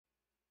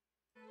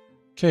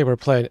Okay, we're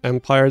playing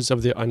Empires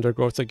of the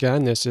Undergrowth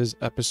again. This is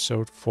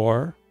episode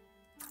 4.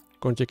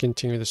 Going to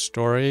continue the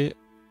story.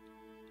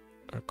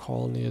 Our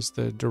colony is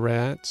the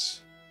Durants.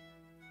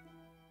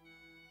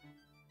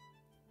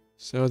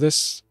 So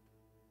this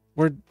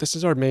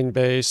is our main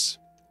base.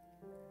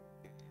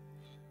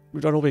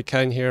 We've done all we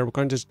can here. We're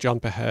going to just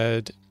jump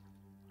ahead.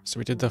 So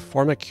we did the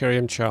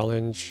Formicarium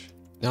challenge.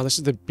 Now this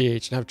is the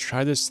beach, and I've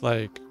tried this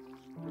like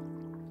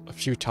a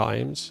few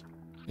times.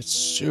 It's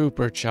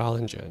super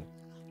challenging.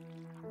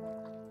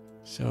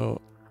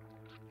 So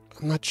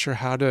I'm not sure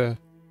how to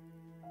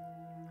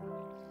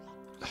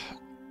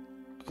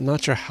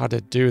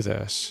do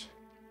this.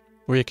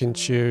 Where you can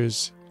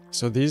choose.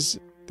 So these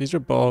are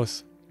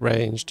both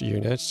ranged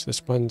units.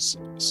 This one's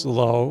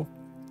slow,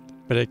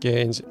 but it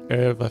gains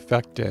area of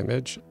effect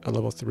damage at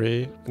level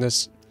 3. And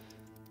this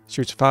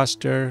shoots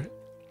faster.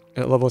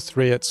 And at level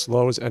 3 it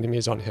slows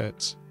enemies on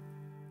hits.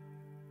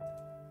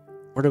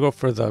 We're gonna go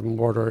for the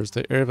mortars.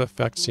 The area of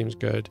effect seems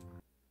good.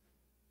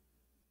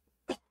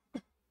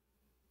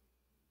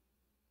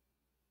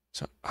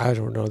 So I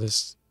don't know,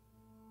 this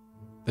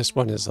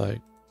one is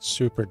like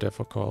super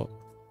difficult.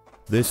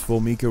 This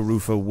Formica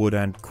rufa wood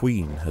ant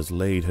queen has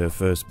laid her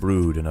first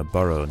brood in a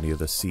burrow near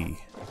the sea.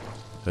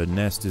 Her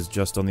nest is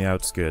just on the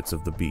outskirts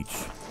of the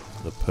beach,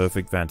 the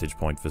perfect vantage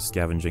point for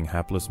scavenging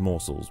hapless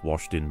morsels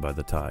washed in by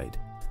the tide.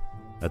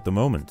 At the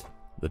moment,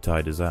 the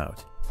tide is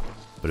out,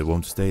 but it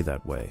won't stay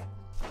that way.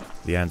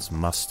 The ants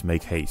must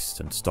make haste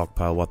and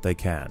stockpile what they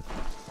can,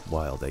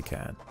 while they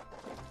can.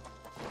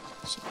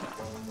 So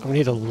we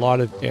need a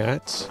lot of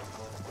ants.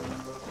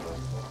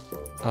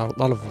 A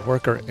lot of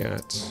worker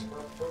ants.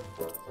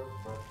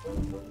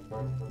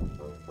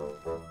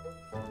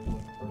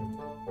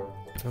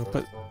 I'm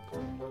going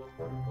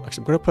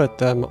to put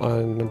them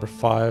on number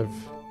 5.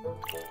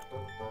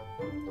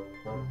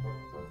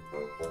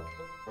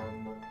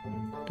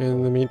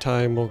 In the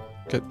meantime, we'll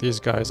get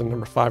these guys on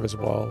number 5 as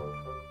well.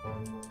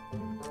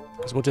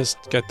 Because we'll just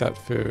get that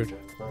food.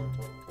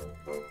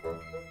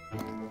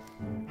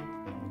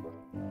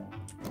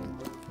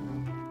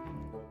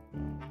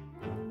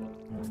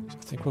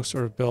 I think we'll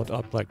sort of build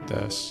up like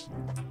this.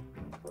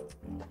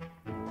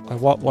 I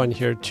want one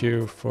here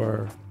too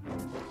for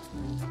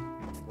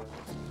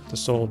the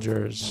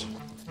soldiers.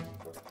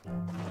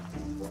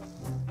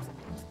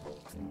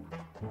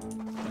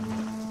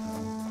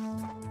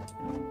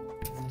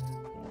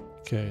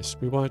 Okay, so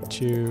we want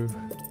to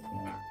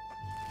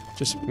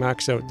just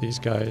max out these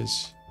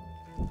guys.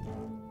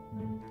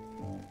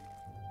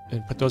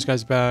 And put those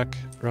guys back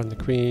around the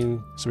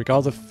queen. So we got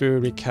all the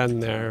food we can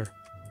there.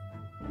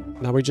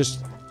 Now we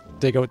just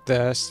dig out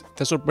this.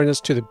 This will bring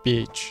us to the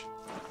beach.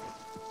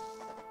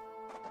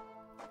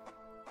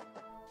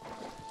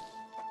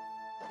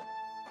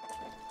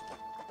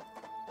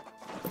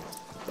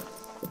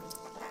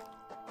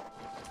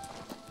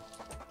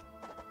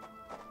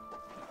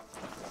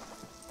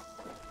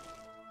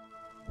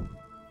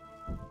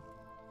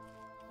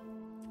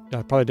 Yeah,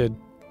 I probably did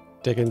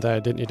digging that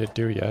I didn't need to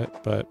do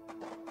yet, but...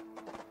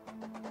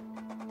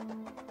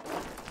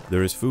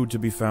 There is food to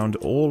be found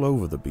all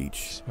over the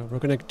beach. So we're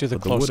going to do the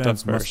but close the wood stuff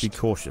ants must first. be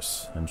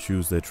cautious and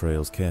choose their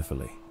trails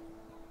carefully.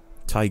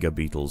 Tiger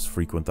beetles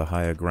frequent the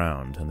higher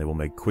ground, and they will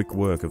make quick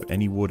work of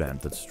any wood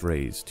ant that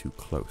strays too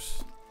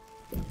close.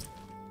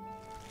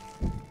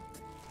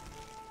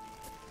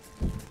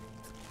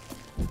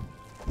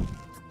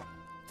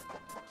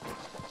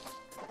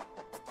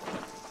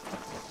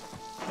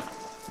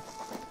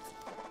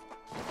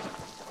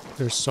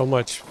 There's so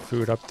much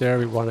food up there,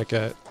 we want to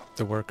get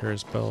the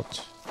workers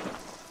built.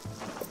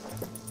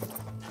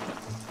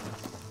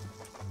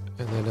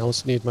 And then I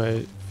also need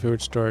my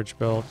food storage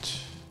built.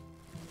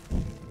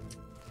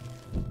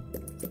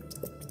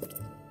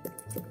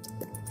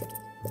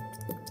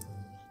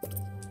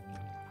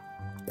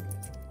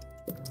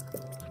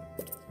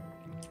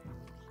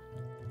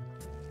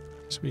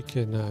 So we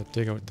can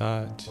dig out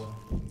that.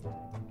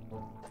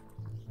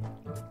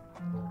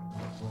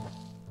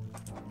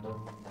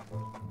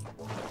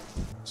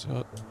 So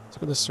let's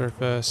go to the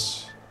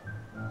surface.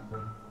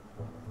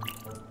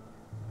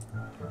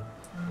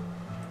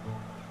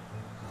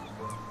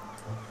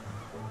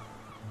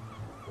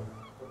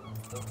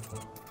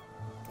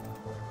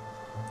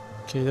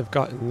 Okay, they've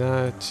gotten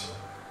that.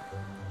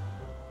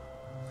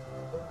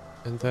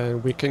 And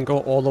then we can go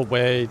all the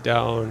way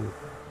down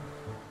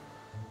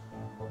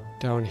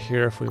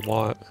here if we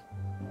want.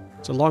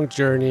 It's a long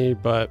journey,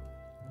 but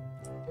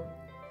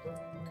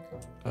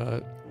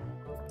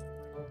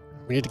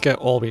we need to get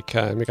all we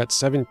can. We got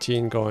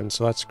 17 going,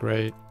 so that's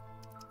great.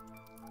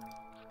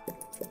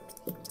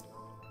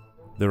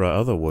 There are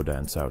other wood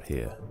ants out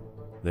here.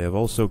 They have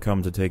also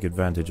come to take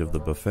advantage of the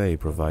buffet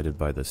provided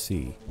by the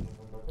sea.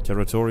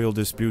 Territorial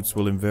disputes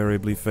will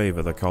invariably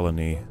favor the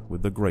colony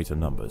with the greater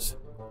numbers.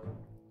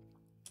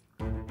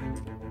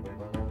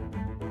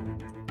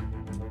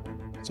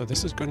 So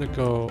this is going to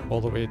go all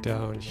the way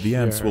down here. The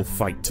ants will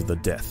fight to the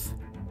death.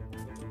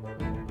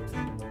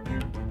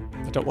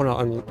 I don't want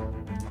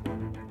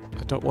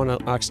to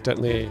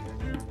accidentally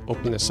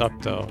open this up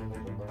though.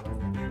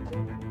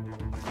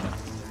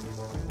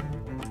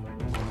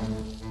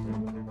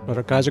 But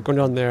our guys are going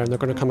down there and they're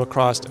going to come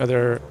across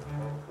other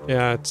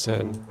ants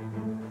and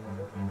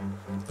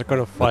they're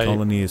going to fight. The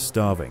colony is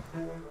starving.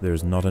 There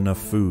is not enough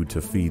food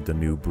to feed the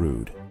new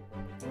brood.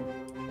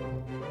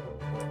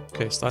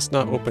 Okay, so that's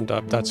not opened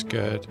up. That's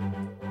good.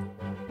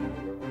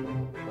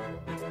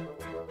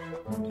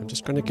 I'm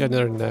just going to get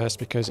another nest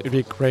because it'd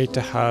be great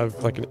to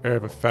have like an area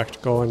of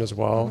effect going as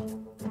well.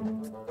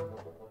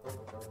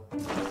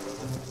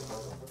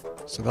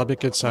 So that'll be a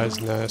good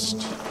sized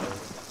nest.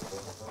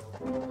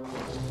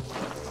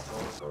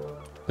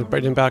 They're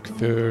bringing back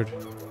food.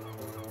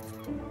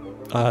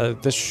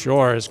 This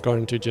shore is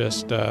going to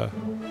just, the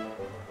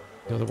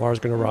water's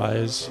going to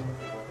rise.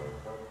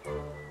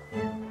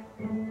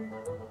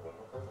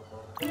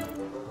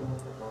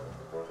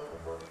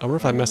 I wonder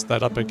if I messed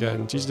that up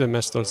again. It's easy to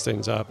mess those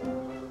things up.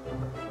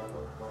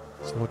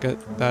 So we'll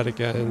get that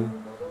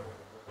again.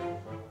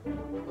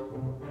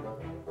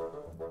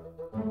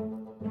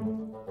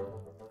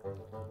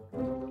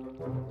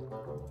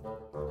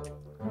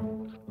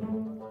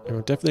 And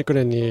we're definitely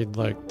going to need,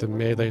 like, the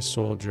melee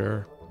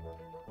soldier.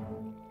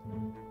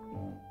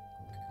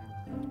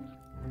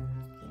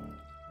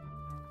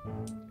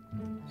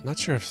 I'm not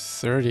sure if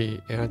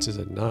 30 ants is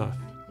enough.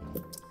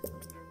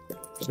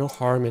 There's no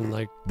harm in,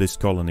 like... This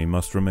colony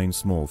must remain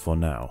small for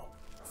now.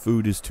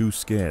 Food is too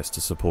scarce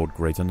to support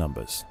greater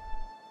numbers.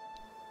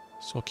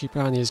 So I'll keep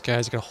an eye on these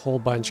guys. Got a whole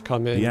bunch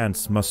coming. The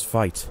ants must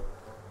fight.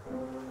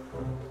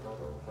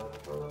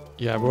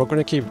 Yeah, we're going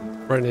to keep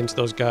running into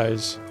those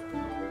guys.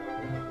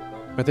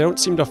 But they don't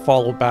seem to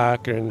follow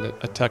back and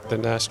attack the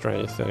nest or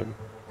anything.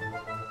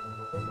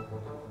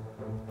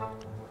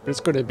 But it's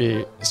going to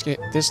be...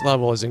 This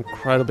level is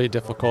incredibly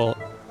difficult.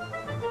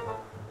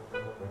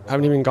 I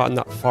haven't even gotten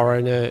that far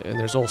in it, and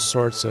there's all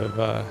sorts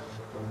of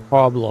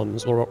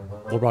problems we'll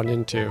run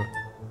into.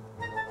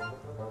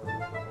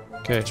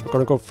 Okay, so we're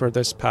going to go for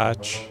this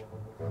patch.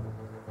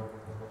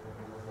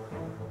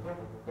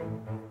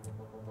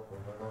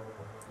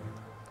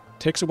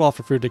 Takes a while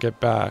for food to get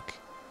back.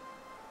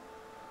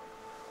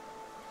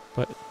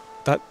 But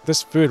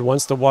this food,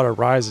 once the water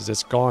rises,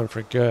 it's gone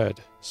for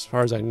good, as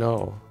far as I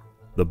know.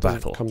 The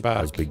battle come back.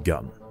 has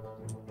begun.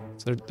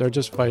 So they're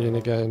just fighting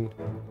again.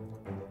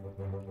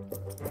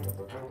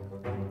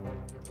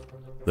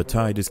 The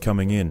tide is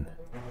coming in.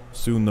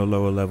 Soon the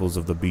lower levels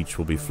of the beach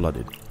will be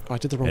flooded. Oh, I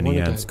did the wrong one Any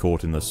again. ants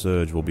caught in the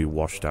surge will be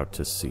washed out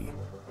to sea.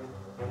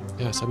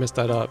 Yes, I messed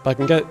that up. But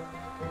I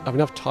have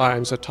enough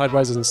time, so tide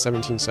rises in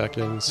 17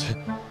 seconds.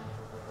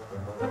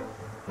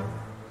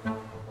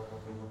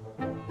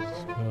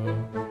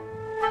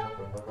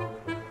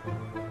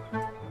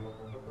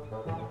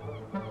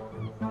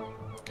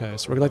 Okay,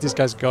 so we're gonna let these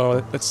guys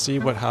go. Let's see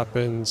what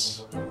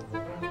happens.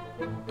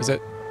 Is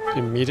it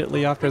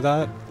immediately after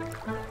that?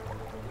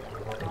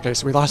 Okay,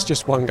 so we lost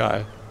just one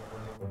guy.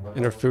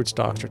 And our food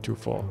stocks are too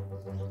full.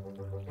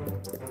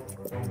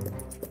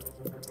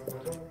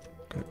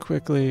 Gonna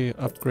quickly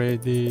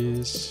upgrade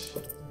these.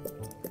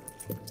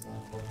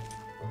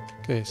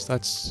 Okay, so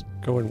that's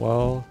going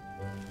well.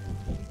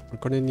 We're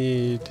gonna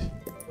need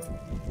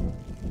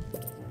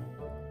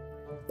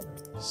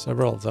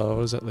several of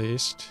those at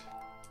least.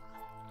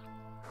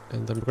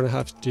 And then we're gonna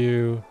have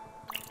to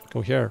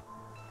go here.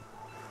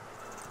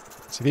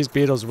 See, these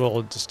beetles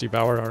will just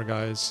devour our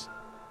guys.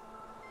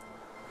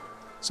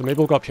 So maybe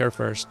we'll go up here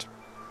first.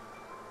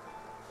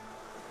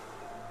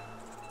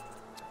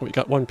 Oh, we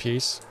got one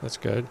piece. That's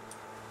good.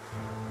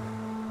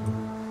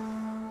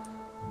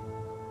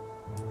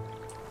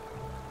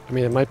 I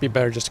mean, it might be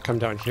better just to come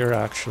down here,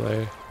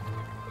 actually.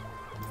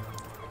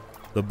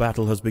 The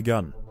battle has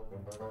begun.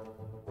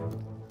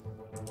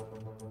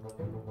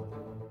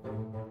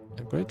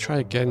 I'm going to try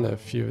again a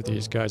few of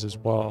these guys as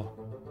well.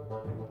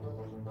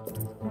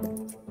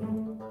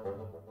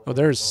 Oh,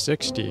 there's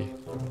 60.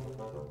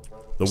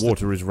 The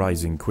water is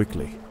rising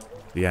quickly.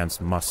 The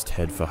ants must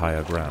head for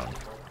higher ground.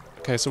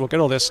 Okay, so we'll get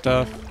all this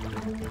stuff.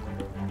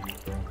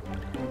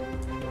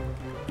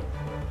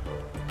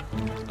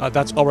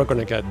 That's all we're going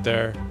to get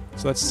there.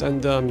 So let's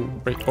send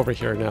them right over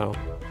here now.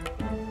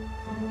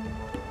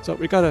 So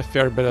we got a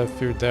fair bit of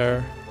food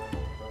there.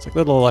 It's like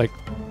little, like,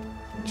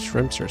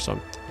 shrimps or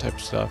some type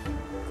of stuff.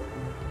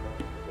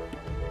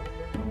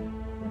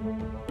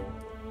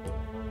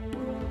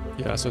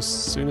 Yeah, so as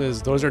soon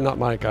as... Those are not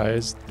my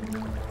guys.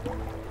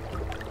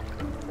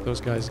 Those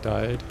guys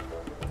died.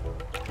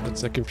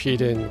 It's a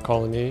competing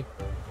colony.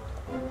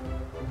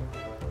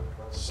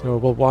 So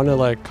we'll want to,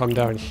 like, come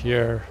down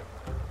here.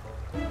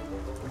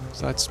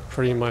 So that's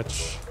pretty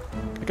much...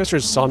 I guess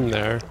there's some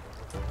there.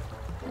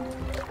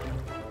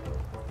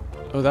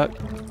 Oh, that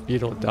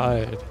beetle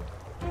died.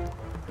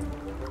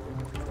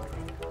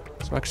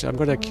 So actually, I'm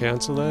going to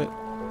cancel it.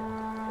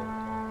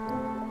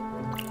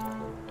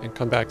 And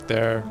come back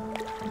there.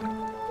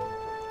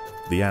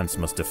 The ants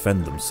must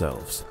defend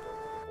themselves.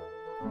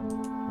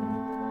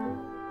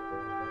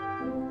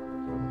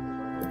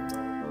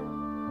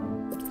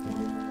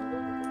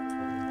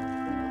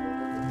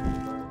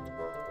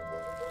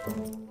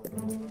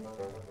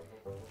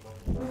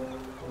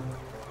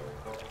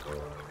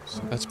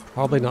 So that's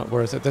probably not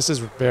worth it. This is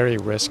very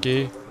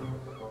risky.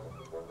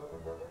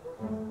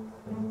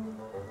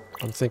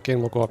 I'm thinking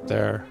we'll go up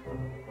there.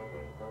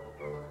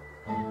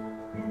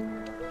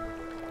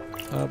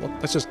 Well,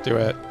 let's just do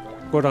it.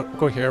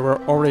 Go here. We're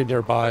already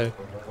nearby.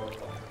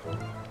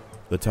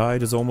 The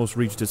tide has almost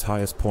reached its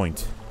highest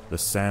point. The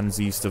sands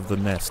east of the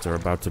nest are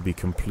about to be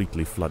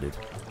completely flooded.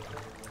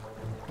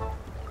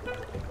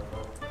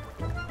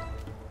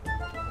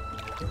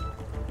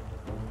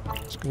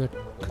 Just gonna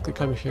quickly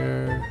come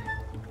here,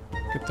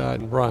 get that,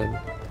 and run.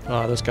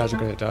 Ah, those guys are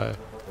gonna die.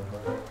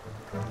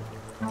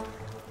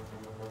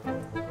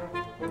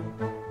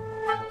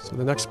 So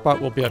the next spot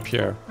will be up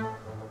here.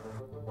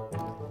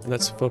 And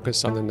let's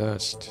focus on the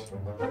nest.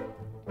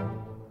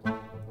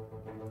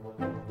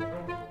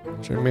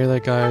 There's our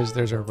melee guys,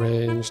 there's our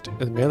ranged. And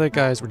the melee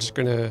guys, we're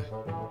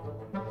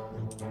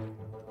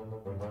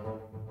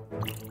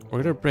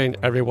gonna bring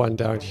everyone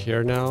down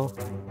here now.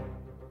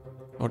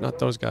 Oh, not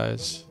those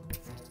guys.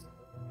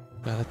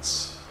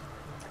 That's...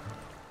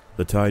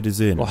 The tide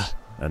is in, What?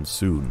 and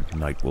soon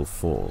night will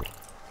fall.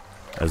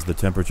 As the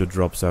temperature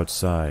drops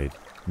outside,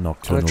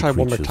 nocturnal try one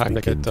more creatures time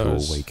to begin get to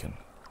those. awaken.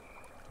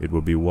 It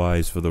would be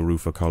wise for the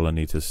roofer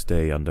colony to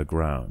stay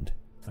underground,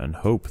 and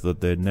hope that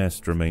their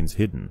nest remains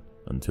hidden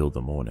until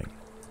the morning.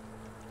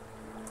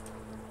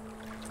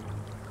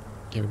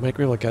 Yeah, we might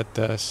be able to get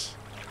this.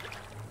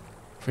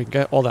 If we can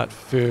get all that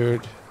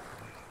food.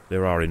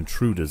 There are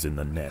intruders in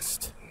the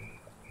nest.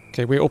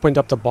 Okay, we opened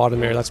up the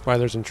bottom area, that's why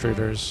there's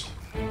intruders.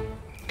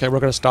 Okay, we're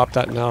gonna stop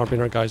that now,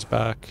 bring our guys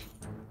back.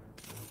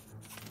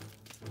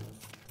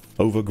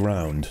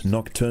 Overground,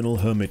 nocturnal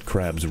hermit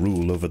crabs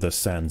rule over the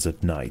sands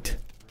at night.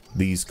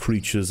 These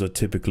creatures are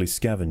typically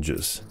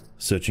scavengers,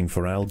 searching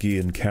for algae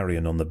and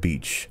carrion on the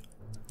beach.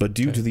 But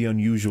due to the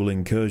unusual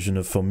incursion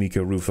of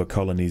Formica rufa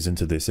colonies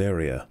into this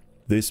area,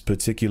 this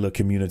particular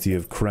community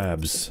of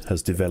crabs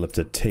has developed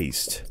a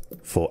taste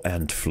for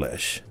ant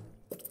flesh.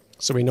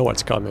 So we know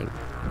what's coming.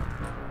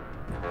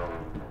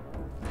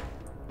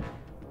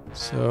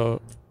 So...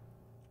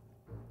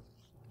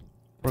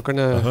 we're A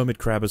gonna... hermit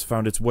crab has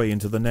found its way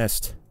into the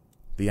nest.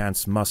 The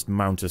ants must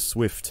mount a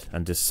swift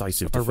and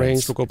decisive our defense.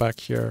 range will go back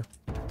here.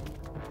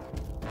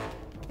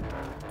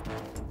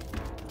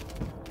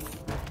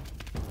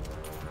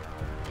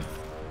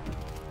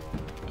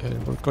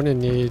 And we're gonna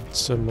need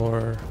some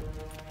more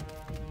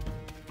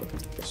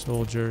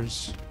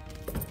soldiers.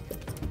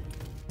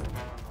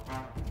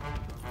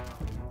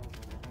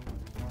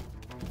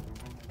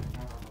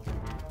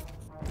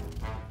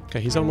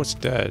 Okay, he's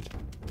almost dead.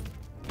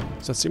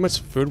 So let's see how much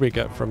food we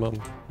get from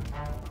him.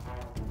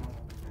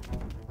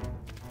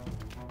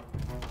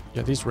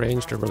 Yeah, these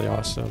ranged are really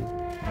awesome.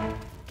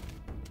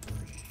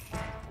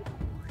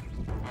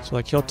 So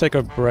like he'll take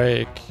a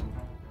break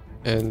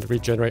and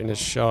regenerate in his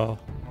shell.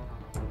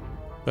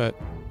 But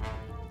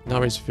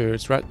now he's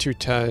food. So we're at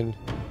 210.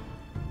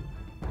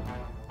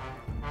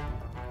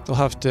 They'll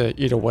have to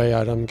eat away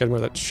at him, get him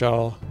with that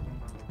shell.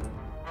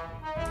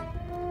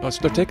 Oh,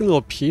 so they're taking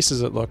little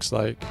pieces, it looks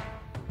like.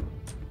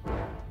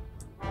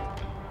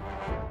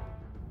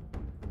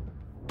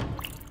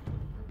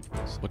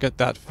 So we'll get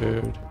that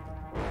food.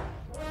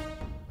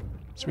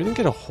 So we didn't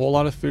get a whole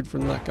lot of food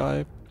from that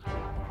guy.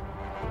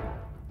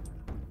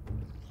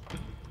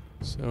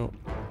 So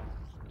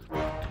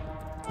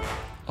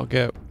I'll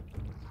get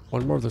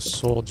one more of the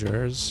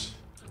soldiers.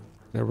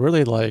 I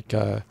really like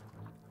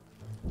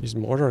these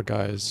mortar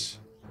guys.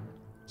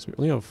 So we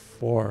only have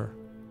 4.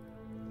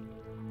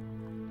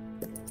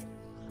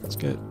 Let's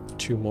get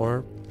 2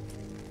 more.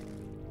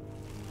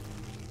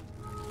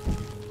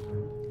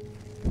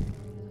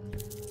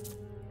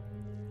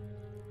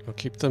 I'll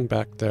keep them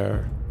back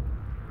there.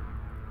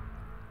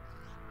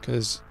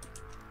 Because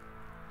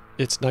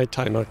it's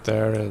nighttime out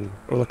there, and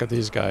oh, look at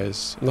these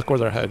guys. Look where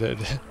they're headed.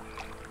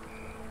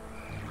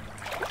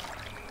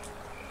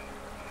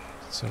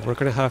 So we're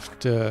gonna have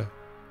to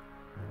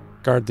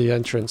guard the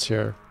entrance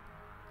here.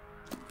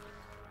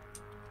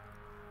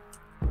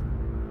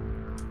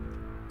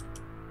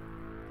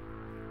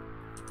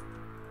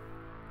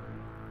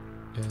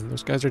 And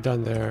those guys are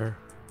down there.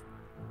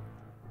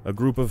 A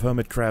group of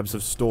hermit crabs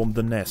have stormed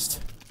the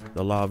nest.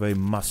 The larvae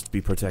must be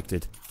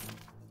protected.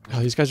 Oh,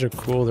 these guys are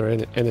cool. They're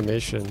in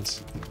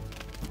animations.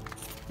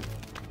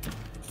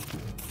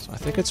 So I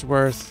think it's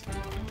worth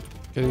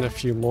getting a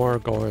few more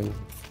going.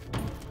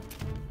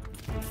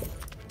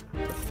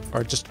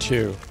 Or just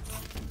 2.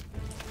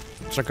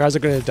 So our guys are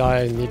going to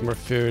die and need more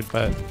food,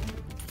 but I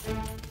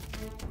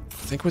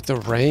think with the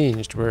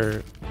ranged,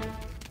 we're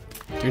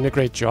doing a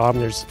great job,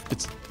 and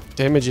it's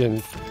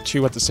damaging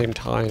 2 at the same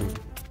time.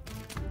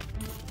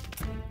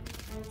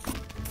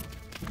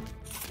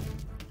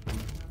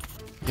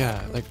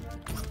 Yeah, like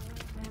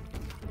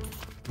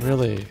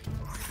really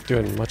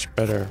doing much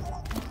better.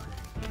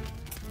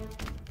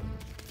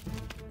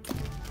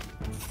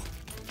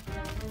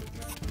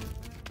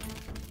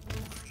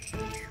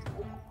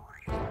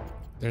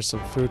 There's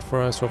some food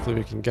for us. Hopefully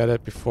we can get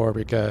it before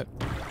we get...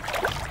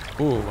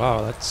 Ooh,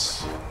 wow,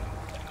 that's...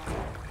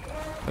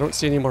 I don't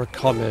see any more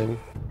coming.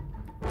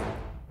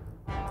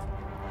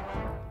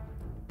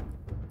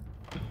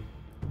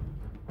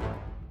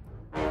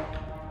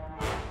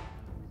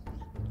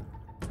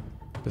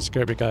 That's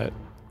good. We got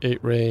 8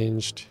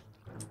 ranged,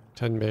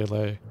 10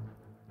 melee,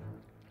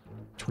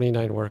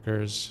 29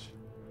 workers.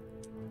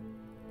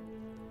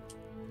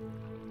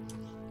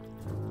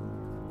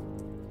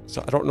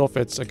 So I don't know if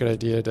it's a good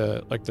idea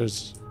to, like,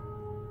 that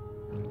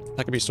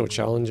could be so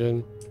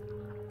challenging.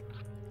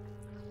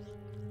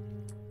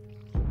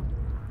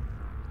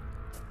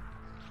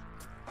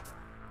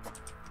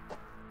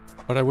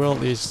 But I will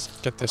at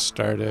least get this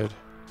started.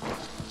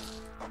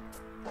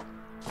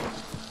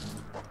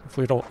 If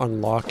we don't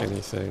unlock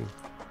anything.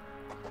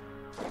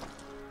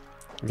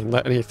 I mean,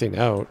 let anything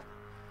out.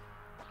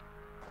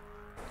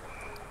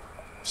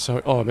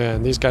 So, oh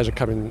man, these guys are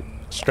coming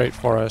straight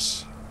for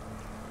us.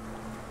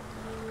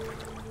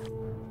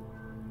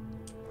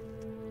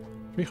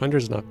 300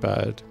 is not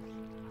bad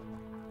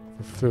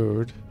for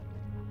food.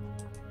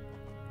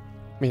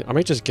 I mean, I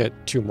might just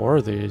get 2 more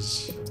of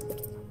these.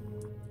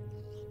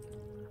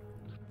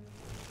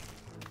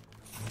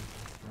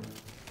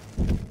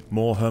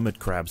 More hermit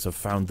crabs have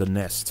found the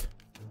nest.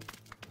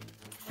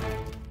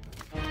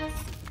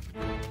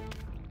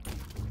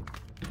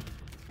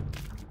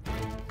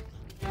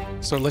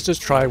 So let's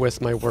just try with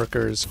my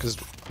workers, because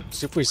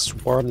see if we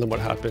swarm them what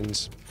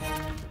happens.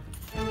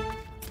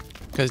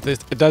 Because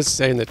it does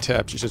say in the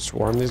tips you should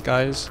swarm these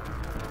guys.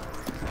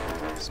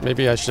 So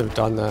maybe I should have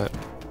done that.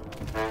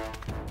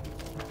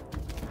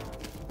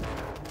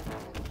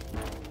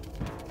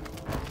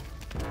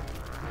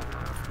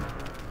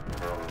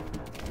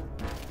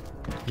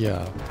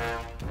 Yeah.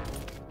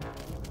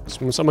 So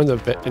when someone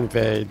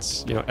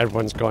invades, you know,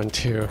 everyone's going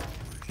to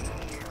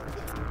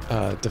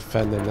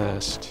defend the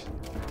nest.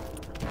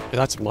 Yeah,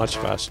 that's much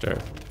faster.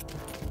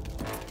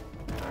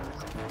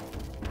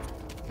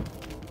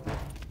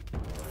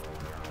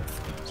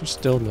 Is there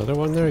still another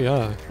one there?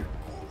 Yeah.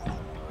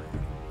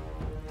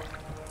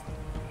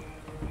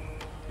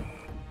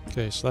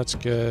 Okay, so that's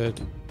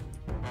good.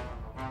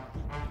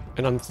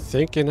 And I'm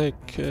thinking I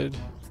could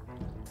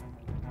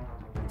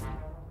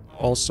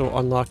also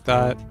unlock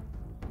that.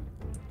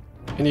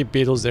 Any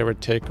beetles there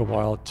would take a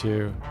while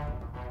to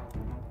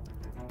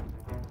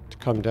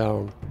come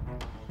down.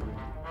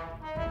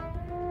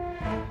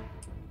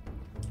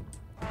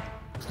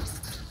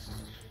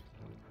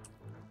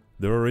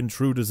 There are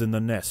intruders in the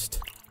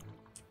nest.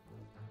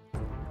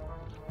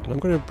 And I'm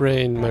going to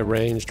bring my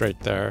ranged right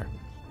there.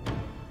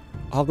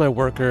 I'll have my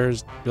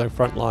workers be like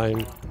front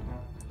line.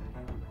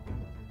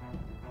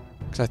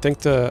 Because I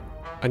think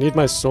I need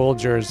my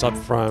soldiers up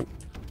front.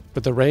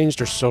 But the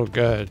ranged are so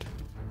good.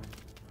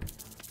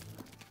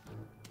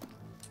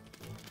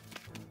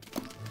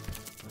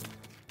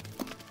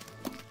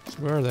 So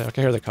where are they?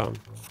 Okay, here they come.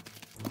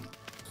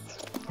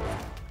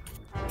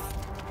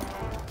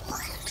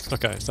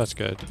 Okay, so that's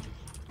good.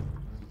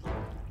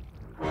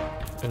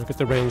 And we'll get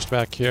the ranged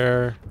back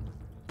here.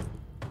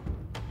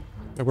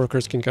 My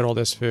workers can get all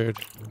this food.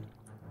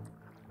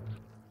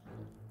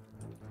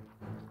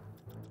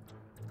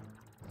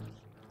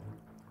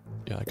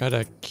 Yeah, I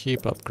gotta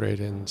keep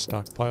upgrading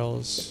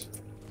stockpiles.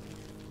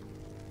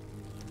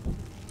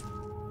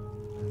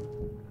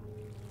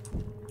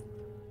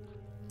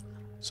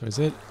 So is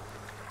it...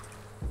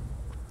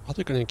 How are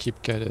they gonna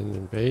keep getting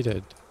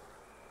invaded?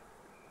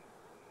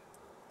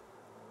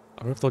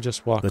 I wonder if they'll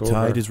just walk over. The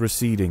tide is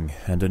receding,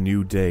 and a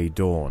new day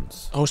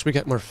dawns. Oh, so we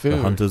get more food.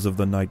 The hunters of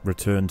the night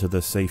return to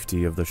the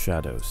safety of the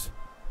shadows,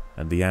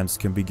 and the ants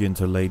can begin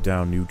to lay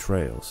down new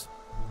trails.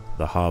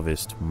 The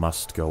harvest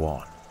must go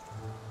on.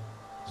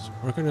 So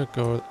we're gonna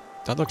go...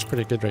 That looks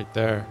pretty good right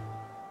there.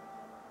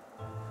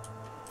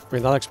 I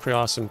mean, that looks pretty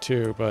awesome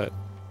too, but...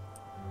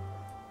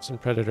 Some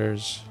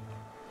predators.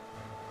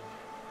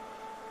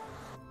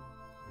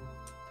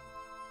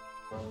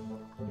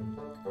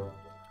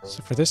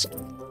 So for this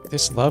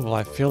level,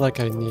 I feel like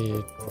I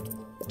need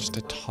just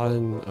a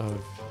ton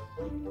of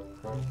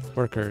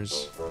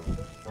workers.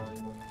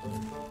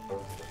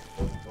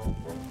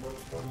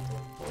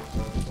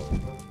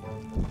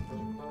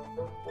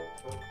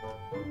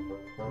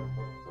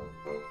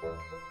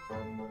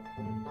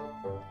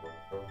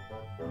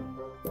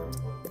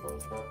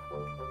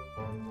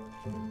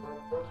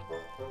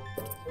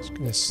 Just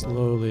gonna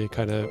slowly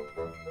kind of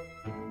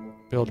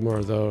build more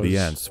of those. The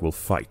ants will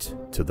fight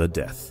to the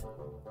death.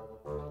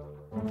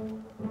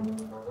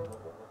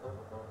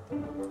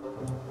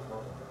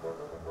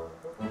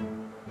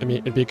 I mean,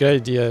 it'd be a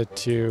good idea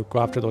to go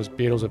after those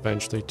beetles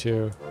eventually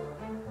too.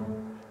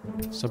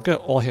 So I've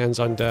got all hands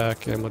on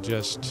deck and we'll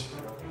just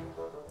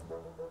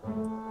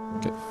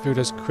get food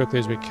as quickly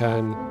as we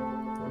can.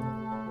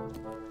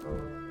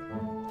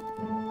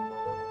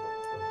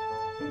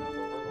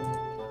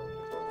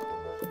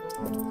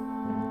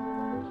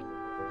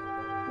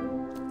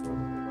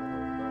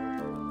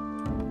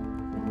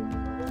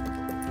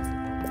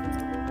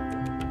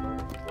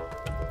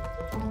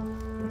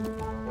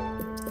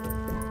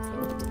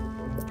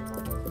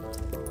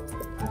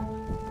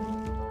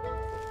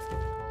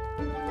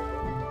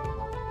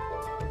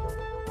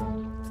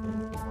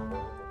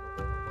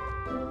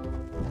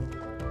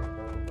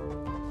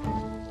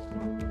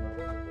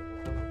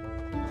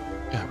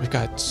 Yeah, we've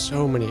got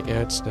so many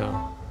ants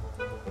now.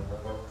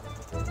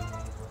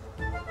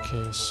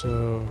 Okay,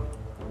 so...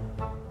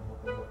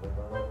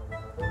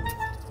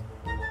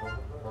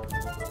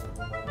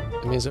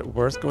 I mean, is it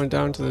worth going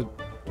down to the...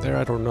 there?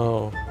 I don't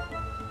know.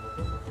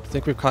 I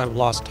think we've kind of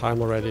lost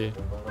time already.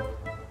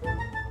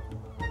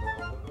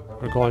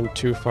 We're going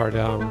too far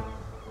down.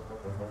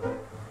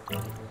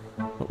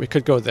 But we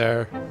could go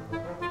there.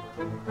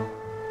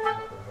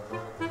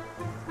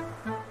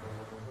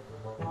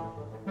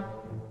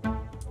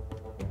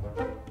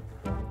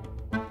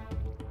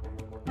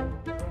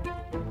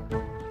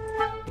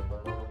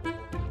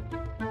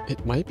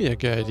 It might be a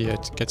good idea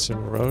to get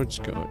some roads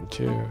going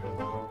too.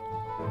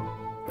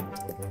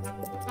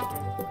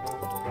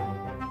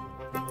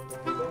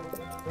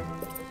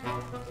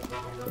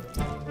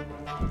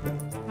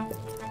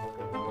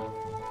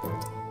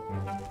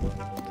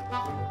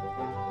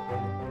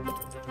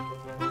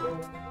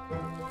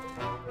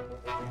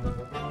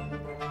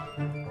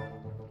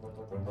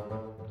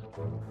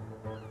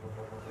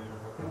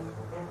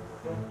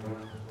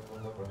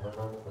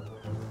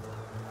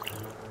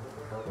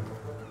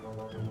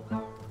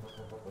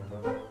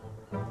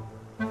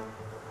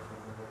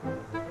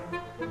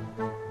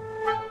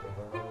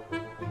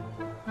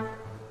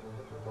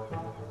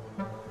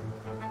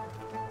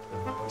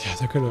 Yeah,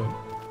 they're gonna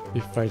be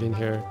fighting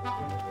here.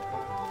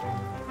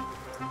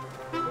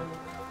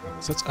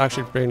 So let's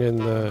actually bring in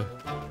the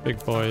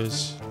big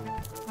boys.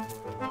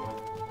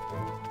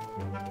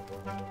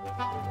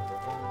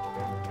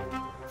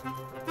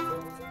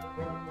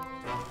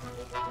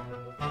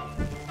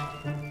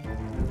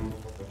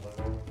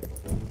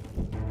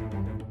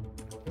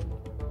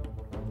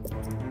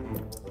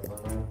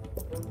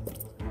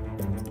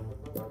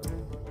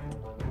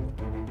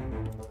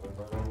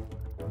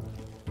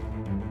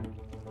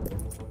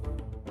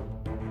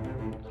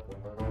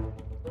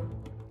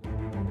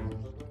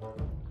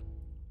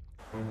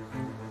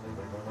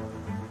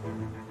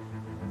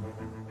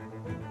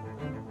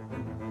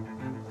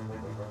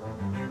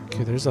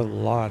 Okay, there's a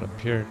lot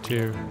up here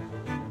too.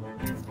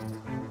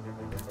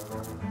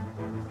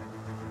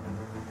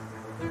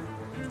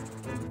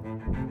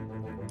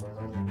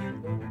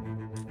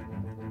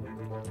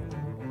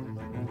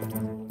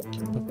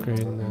 Keep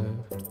upgrading the...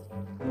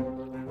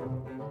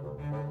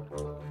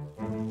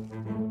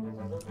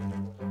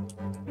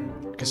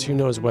 Because who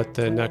knows what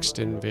the next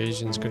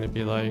invasion's gonna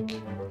be like.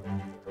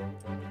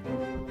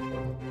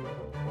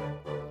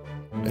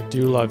 I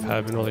do love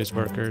having all these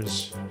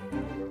workers.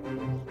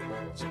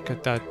 So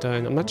get that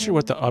done. I'm not sure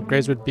what the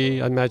upgrades would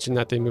be. I imagine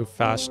that they move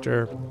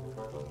faster.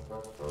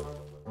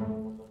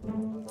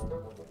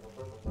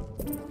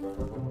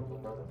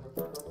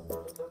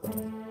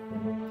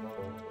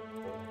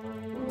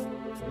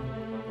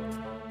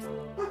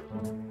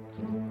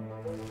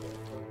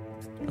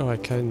 Oh, I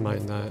can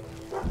mine that.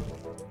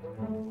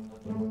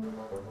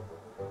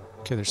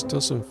 Okay, there's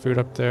still some food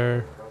up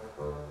there.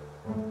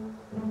 I'm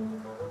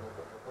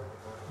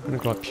gonna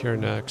go up here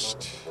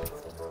next.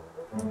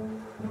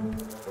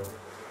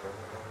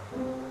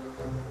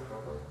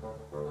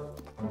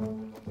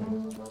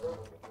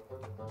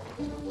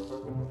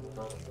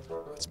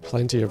 It's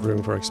plenty of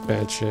room for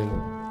expansion.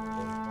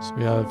 So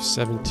we have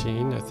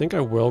 17. I think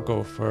I will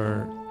go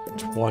for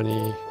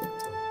 20.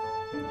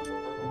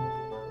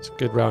 It's a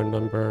good round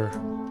number.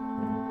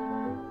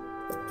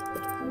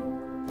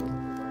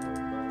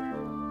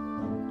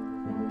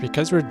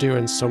 Because we're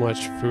doing so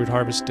much food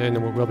harvesting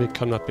and we will be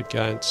coming up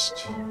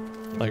against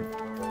like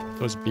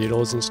those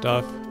beetles and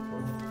stuff.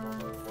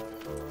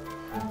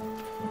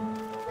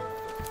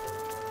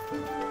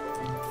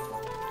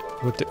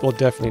 We'll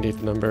definitely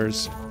need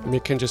numbers. And we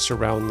can just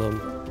surround them.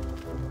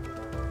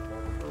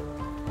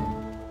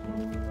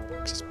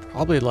 It's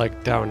probably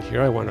like down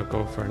here I want to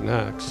go for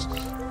next.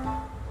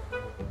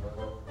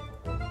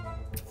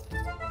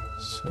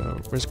 So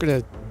we're just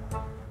gonna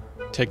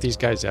take these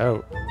guys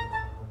out.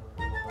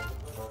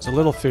 There's a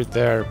little food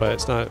there, but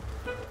it's not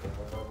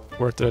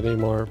worth it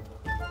anymore.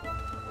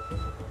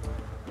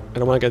 I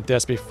don't want to get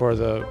this before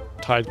the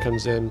tide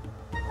comes in.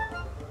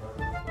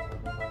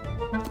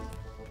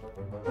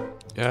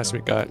 Yes, we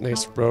got a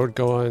nice road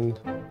going.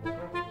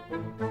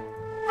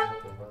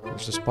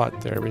 There's a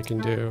spot there we can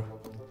do.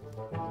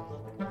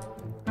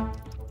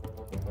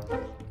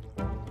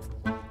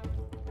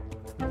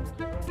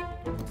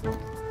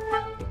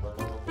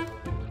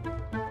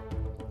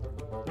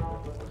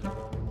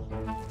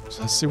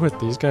 So let's see what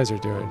these guys are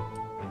doing.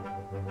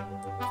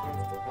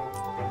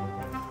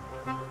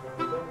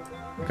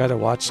 Gotta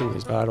watch some of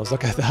these battles.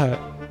 Look at that.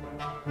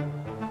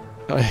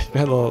 Oh, yeah,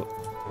 got a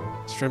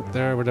little shrimp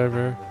there,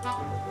 whatever.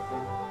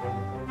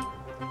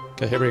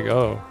 Okay, here we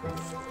go.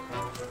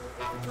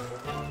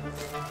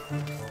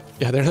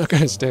 Yeah, they're not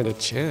gonna stand a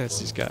chance,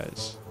 these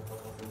guys.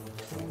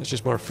 There's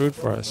just more food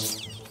for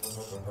us.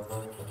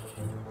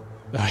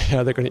 Oh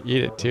yeah, they're gonna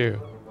eat it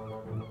too.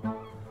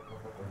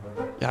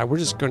 Yeah, we're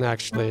just gonna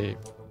actually...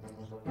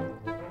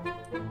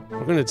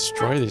 We're gonna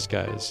destroy these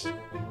guys.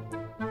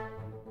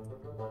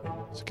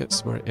 Let's get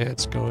some more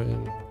ants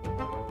going.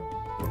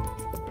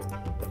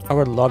 I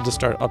would love to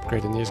start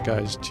upgrading these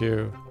guys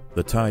too.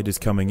 The tide is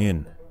coming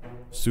in.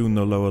 Soon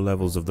the lower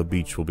levels of the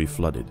beach will be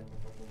flooded.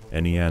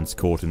 Any ants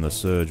caught in the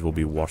surge will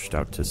be washed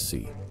out to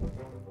sea.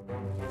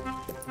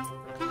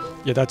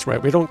 Yeah, that's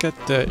right. We don't get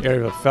the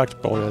area of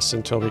effect bonus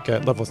until we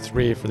get level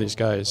 3 for these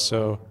guys,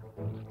 so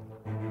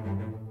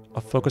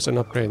I'll focus on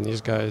upgrading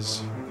these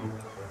guys.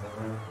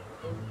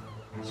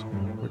 So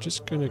we're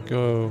just gonna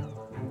go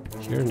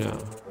here now.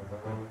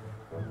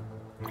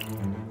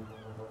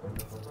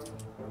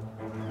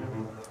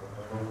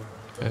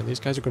 And these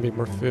guys are gonna be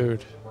more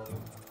food.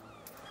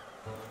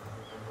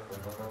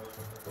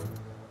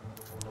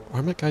 Why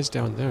are my guys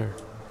down there?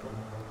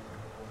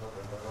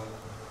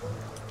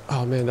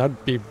 Oh man,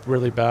 that'd be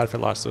really bad if I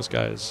lost those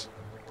guys.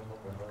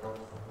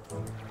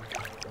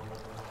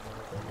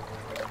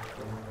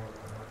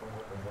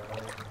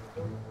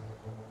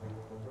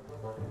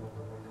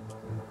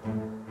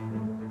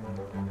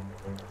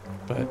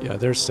 But yeah,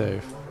 they're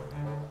safe.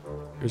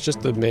 It was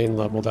just the main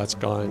level that's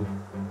gone.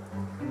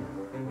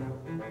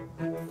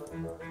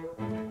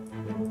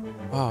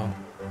 Wow.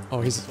 Oh,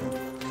 he's...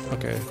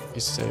 okay,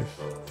 he's safe.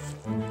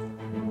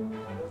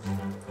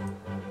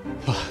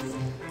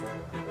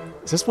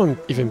 Is this one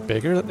even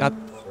bigger?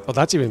 Oh,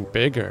 that's even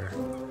bigger.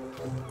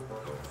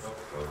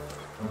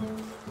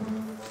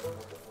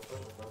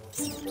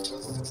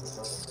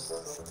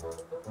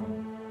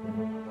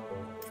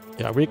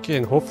 Yeah, we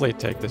can hopefully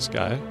take this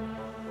guy.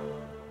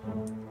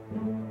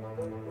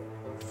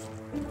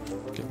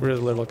 Get rid of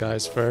the little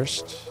guys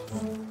first.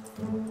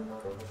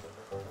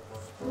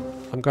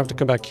 I'm going to have to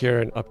come back here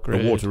and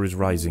upgrade. The water is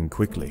rising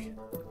quickly.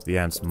 The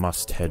ants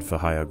must head for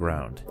higher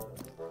ground.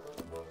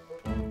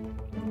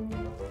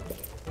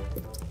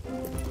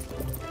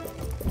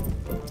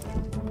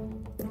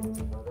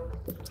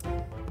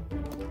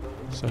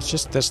 So it's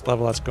just this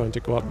level that's going to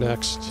go up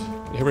next.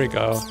 Here we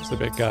go. It's the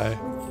big guy.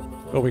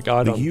 Oh, we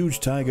got him. The huge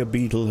tiger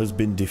beetle has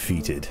been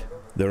defeated.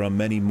 There are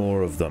many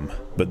more of them,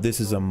 but this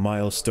is a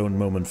milestone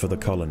moment for the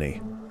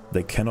colony.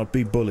 They cannot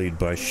be bullied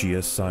by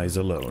sheer size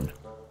alone.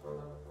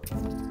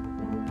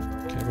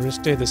 Okay, we're gonna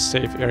stay in the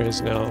safe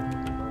areas now.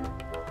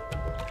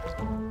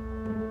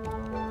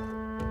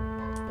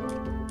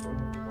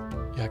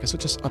 Yeah, I guess we'll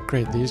just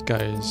upgrade these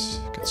guys.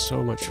 Get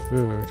so much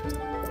food.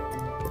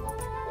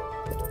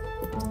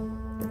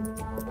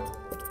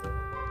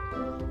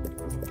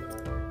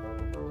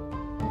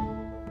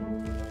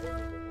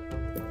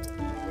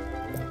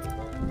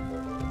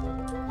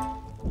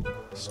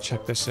 Let's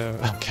check this out.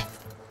 Okay.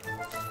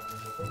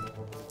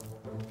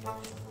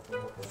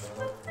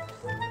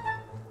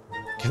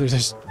 Okay, they're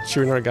just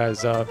shooting our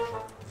guys up.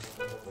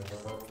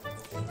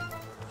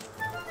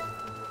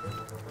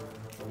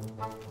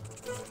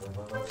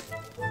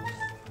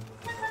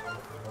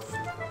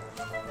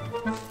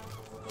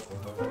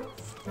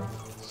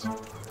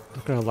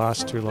 Not gonna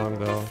last too long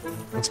though,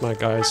 once my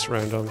guys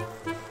surround them.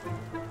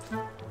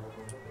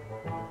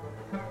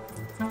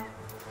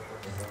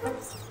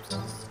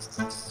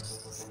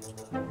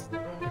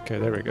 Okay,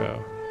 there we go.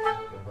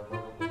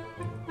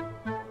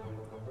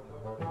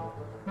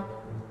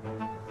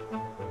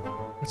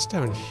 What's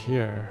down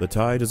here? The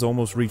tide has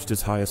almost reached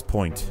its highest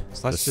point. So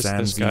The that's just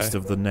sands this guy. east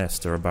of the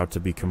nest are about to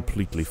be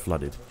completely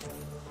flooded.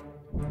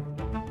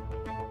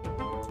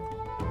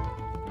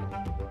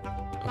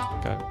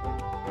 Okay.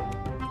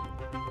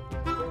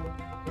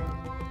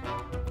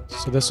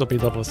 So this will be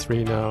level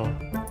 3 now.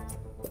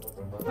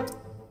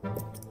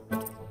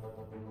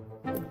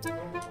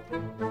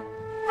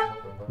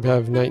 We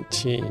have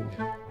 19.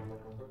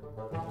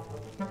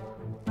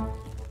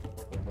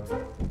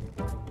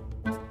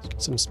 Let's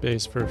get some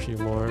space for a few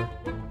more.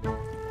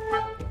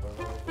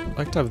 I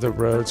like to have the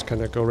roads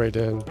kind of go right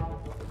in.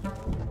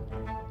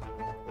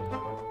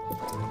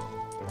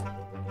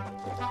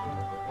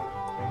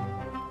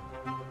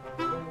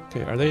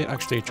 Okay, are they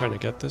actually trying to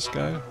get this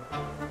guy?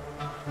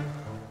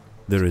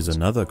 There is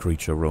another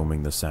creature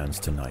roaming the sands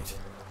tonight.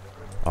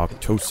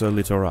 Arctosa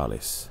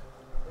littoralis,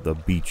 the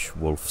beach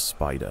wolf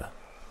spider.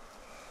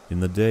 In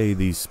the day,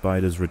 these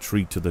spiders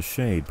retreat to the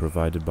shade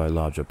provided by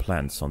larger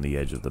plants on the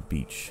edge of the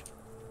beach.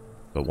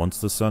 But once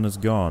the sun is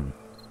gone,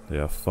 they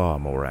are far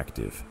more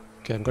active.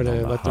 Okay, I'm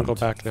gonna let them go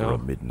back for now. a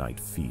midnight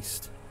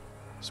feast.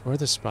 So where are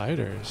the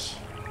spiders?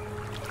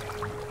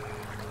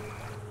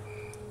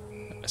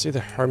 I see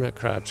the hermit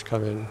crabs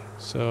coming,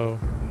 so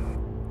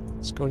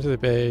let's go into the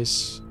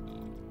base,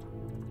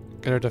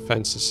 get our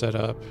defenses set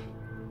up.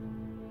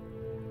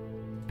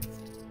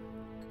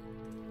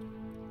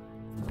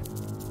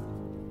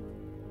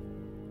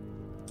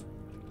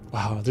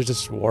 Wow, they're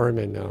just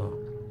swarming now.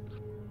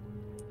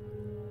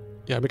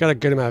 Yeah, we got a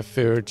good amount of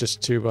food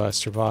just to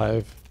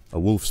survive. A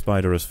wolf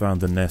spider has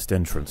found the nest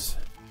entrance.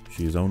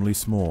 She is only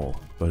small,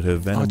 but her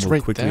venom it's will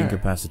right quickly there.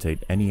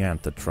 incapacitate any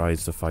ant that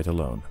tries to fight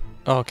alone.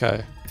 Oh,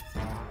 okay.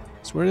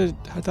 So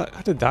how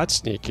did that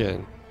sneak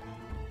in?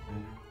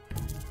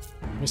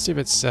 Let me see if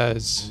it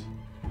says,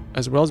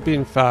 as well as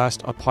being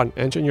fast, upon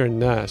entering your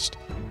nest,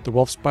 the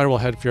wolf spider will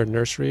head for your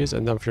nurseries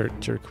and then for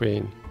your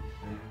queen.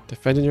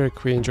 Defending your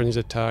queen during these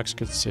attacks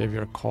could save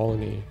your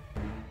colony.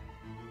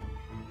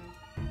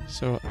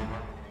 So,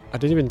 I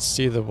didn't even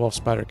see the wolf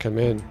spider come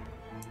in.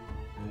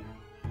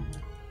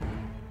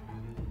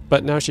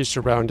 But now she's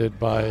surrounded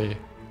by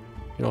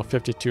you know,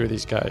 52 of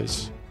these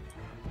guys.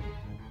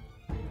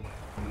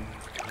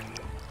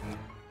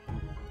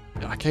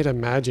 I can't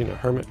imagine a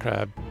hermit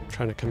crab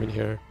trying to come in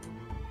here.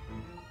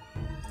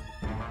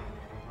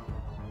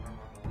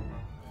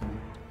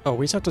 Oh,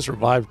 we just have to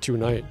survive 2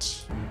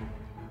 nights.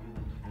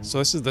 So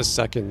this is the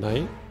 2nd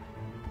night.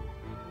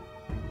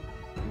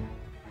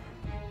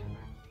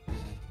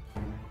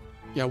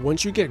 Yeah,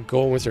 once you get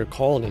going with your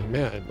colony,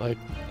 man, like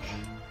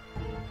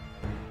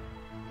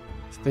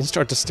things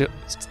start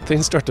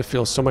to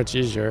feel so much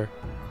easier.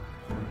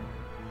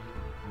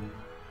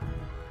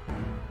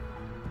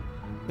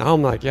 Now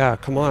I'm like, yeah,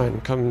 come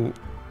on, come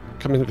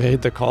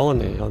invade the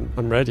colony.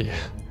 I'm ready.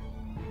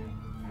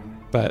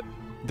 But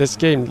this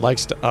game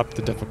likes to up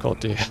the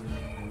difficulty.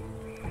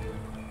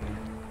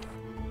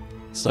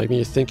 It's like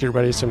you think you're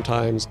ready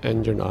sometimes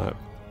and you're not.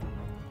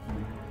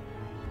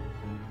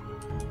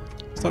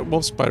 I thought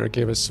Wolf Spider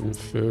gave us some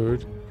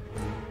food.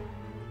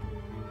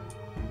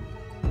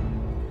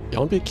 Yeah,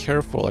 I'll be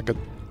careful. Like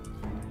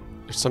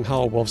if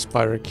somehow a Wolf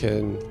Spider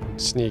can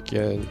sneak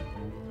in.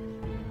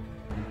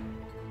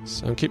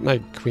 So I'll keep my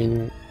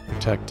queen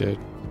protected.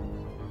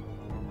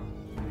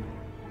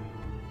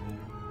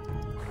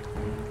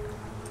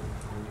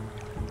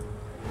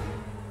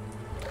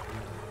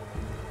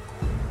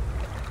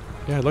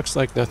 Yeah, it looks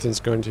like nothing's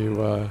going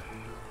to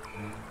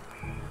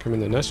come in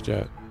the nest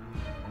yet.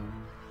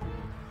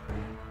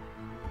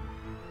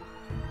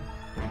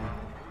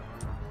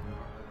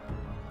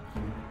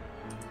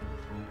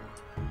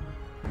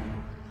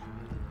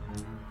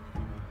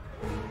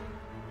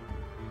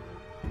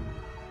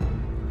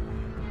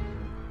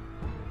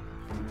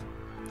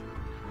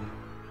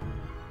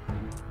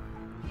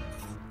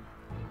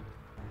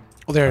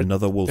 Oh, there,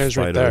 another wolf spider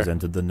right there. has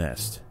entered the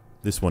nest.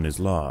 This one is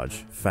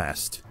large,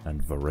 fast,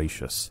 and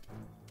voracious.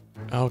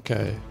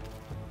 Okay.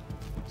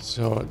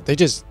 So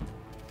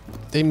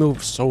they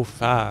move so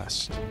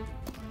fast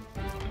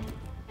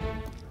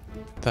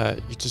that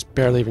you just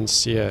barely even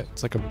see it.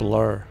 It's like a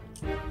blur.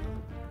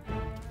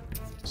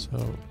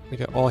 So we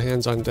get all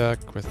hands on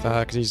deck with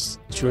that because he's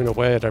chewing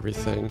away at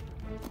everything.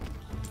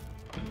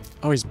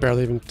 Oh, he's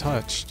barely even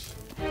touched.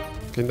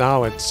 Okay,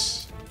 now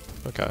it's...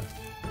 Okay.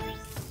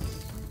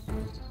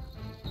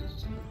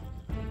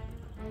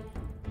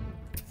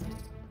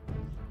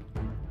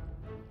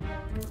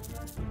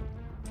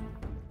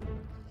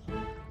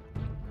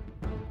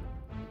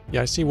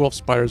 Yeah, I see wolf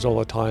spiders all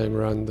the time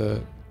around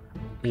when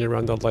you're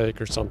around the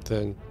lake or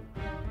something.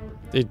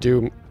 They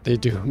do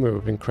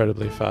move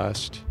incredibly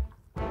fast.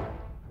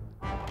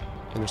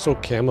 And they're so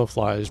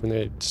camouflaged when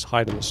they just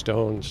hide in the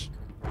stones.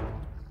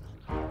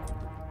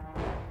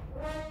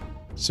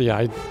 So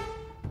yeah,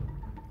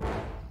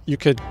 you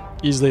could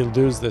easily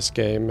lose this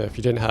game if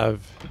you didn't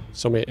have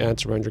so many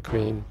ants around your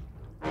queen.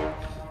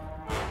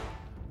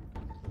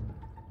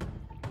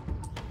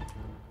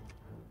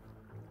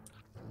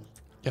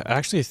 Yeah, I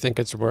actually think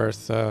it's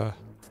worth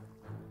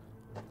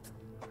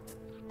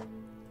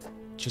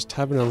just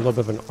having a little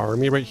bit of an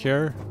army right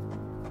here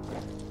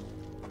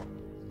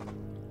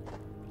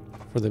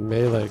for the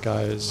melee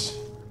guys,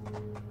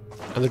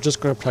 and they're just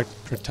going to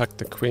protect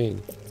the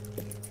queen.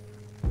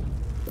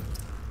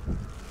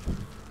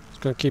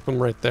 Just going to keep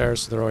them right there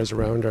so they're always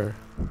around her.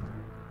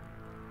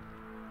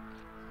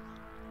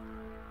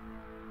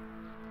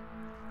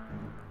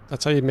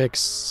 That's how you make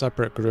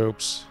separate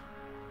groups.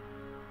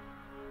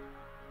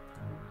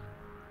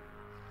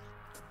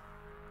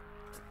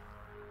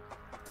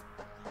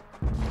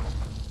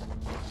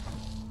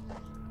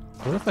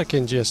 I wonder if I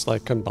can just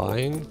like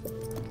combine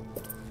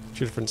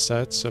 2 different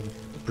sets of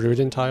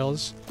brooding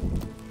tiles,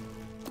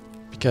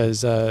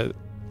 because the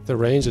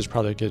range is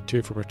probably good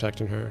too for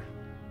protecting her.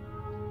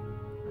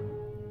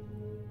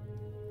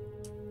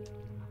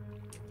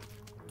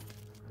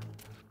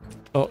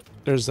 Oh,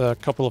 there's a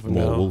couple of them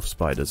More now. wolf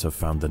spiders have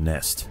found the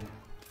nest.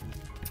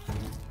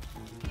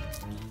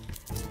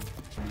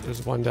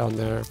 There's one down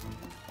there.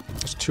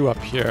 There's 2 up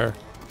here.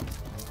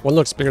 One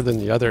looks bigger than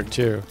the other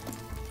too.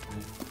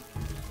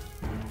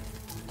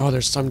 Oh,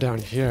 there's some down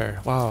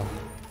here. Wow.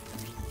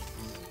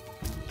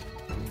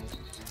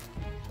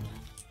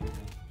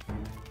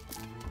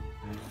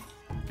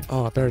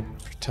 Oh, I better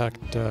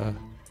protect, Yeah,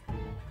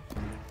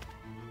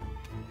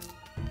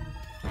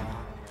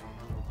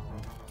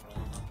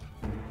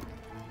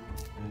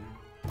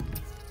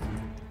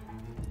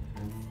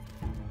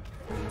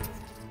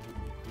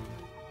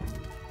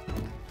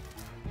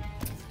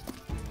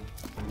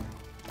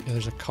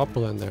 there's a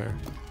couple in there.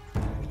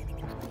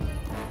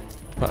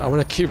 But I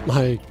want to keep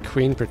my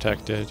queen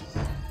protected.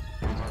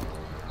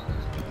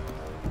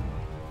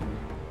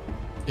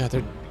 Yeah,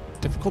 they're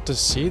difficult to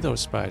see,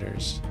 those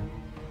spiders.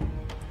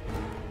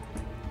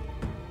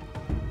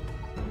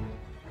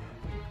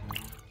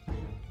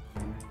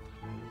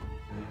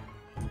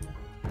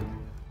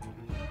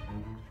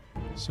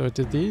 So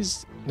did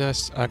these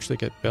nests actually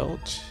get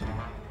built?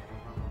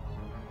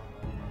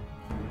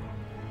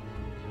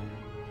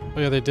 Oh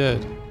yeah, they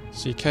did.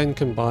 So you can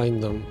combine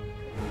them.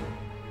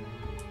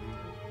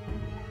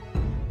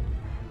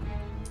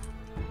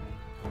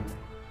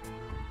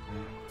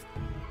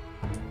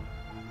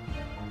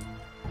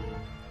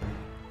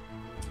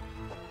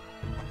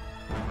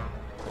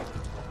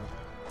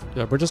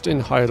 Yeah, we're just in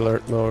high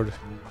alert mode.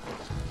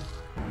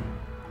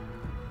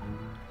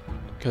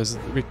 Because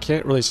we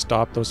can't really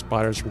stop those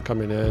spiders from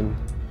coming in.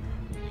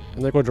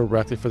 And they go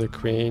directly for the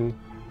queen.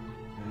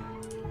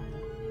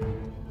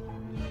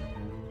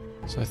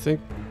 So I think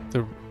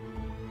the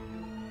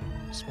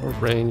more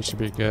range should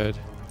be good.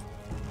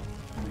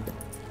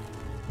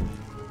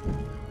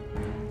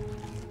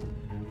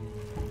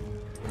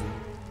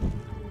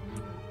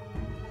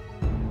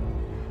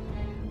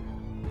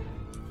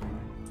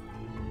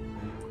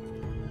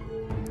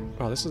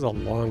 Wow, this is a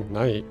long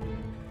night.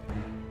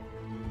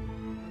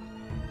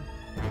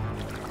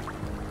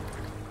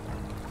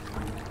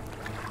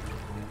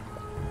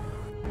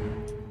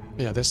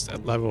 Yeah, this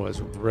level is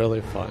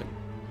really fun.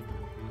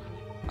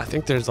 I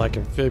think there's like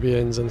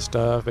amphibians and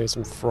stuff, maybe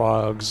some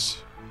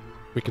frogs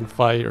we can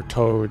fight, or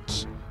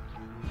toads.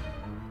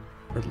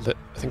 Or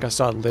I think I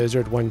saw a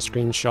lizard one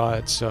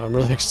screenshot, so I'm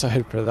really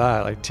excited for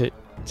that. Like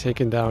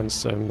taking down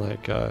some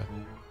like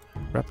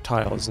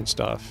reptiles and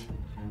stuff.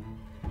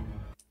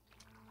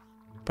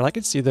 But I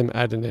could see them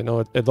adding in.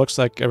 Oh, it looks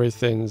like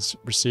everything's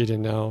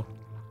receding now.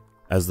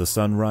 As the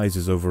sun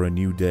rises over a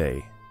new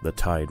day, the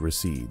tide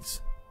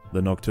recedes.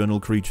 The nocturnal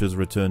creatures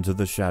return to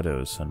the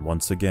shadows, and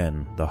once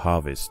again, the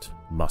harvest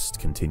must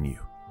continue.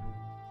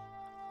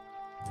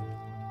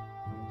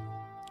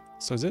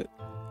 So is it?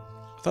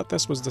 I thought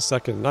this was the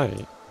second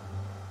night.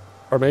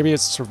 Or maybe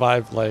it's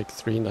survived like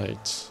 3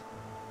 nights.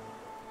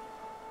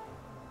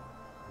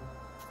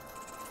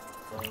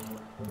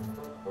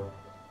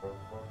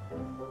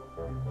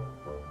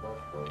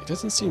 It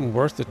doesn't seem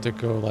worth it to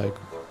go like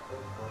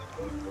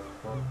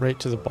right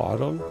to the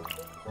bottom.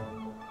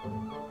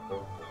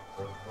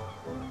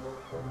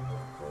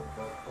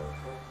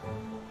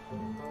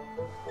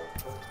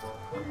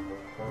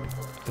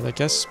 And I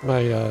guess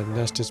my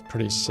nest is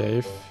pretty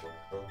safe.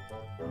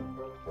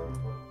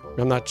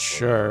 I'm not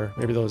sure.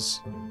 Maybe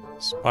those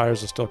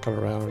spires will still come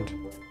around.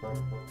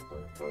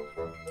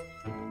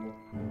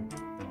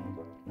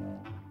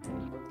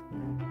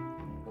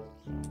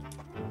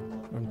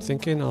 I'm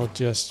thinking I'll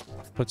just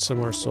put some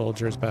more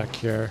soldiers back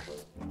here.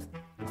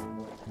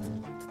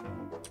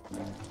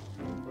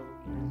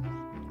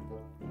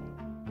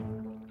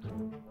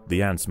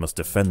 The ants must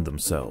defend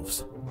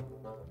themselves.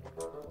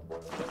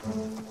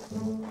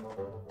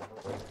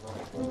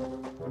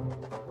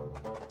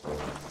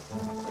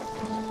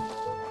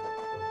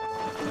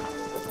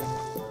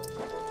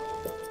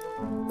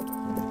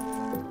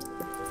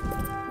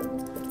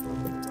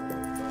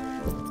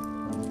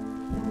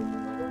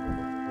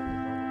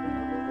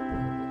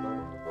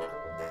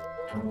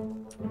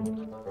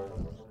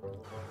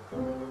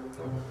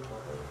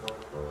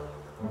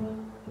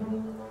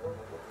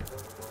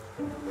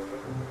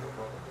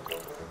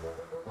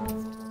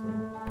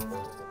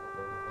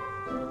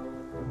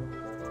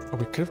 Oh,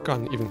 we could have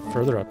gone even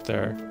further up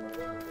there.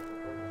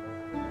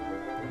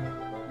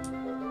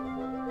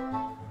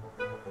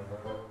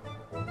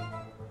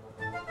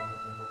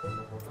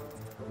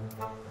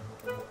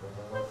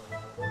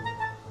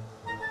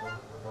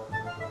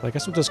 I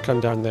guess we'll just come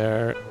down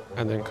there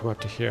and then come up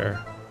to here.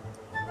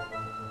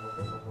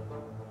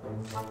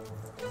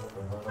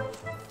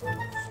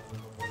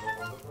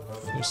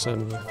 There's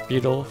some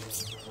beetle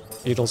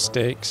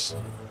steaks.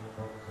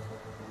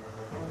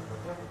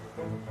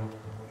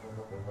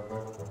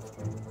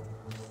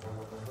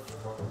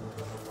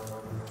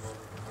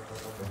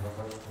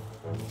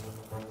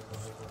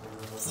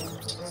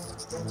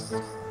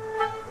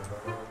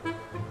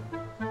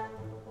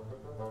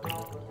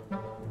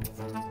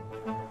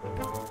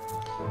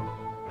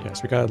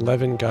 Yes, we got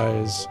 11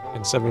 guys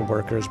and 7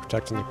 workers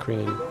protecting the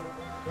queen.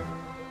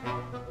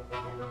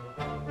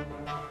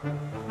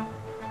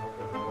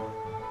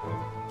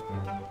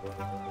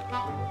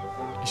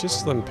 It's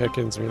just slim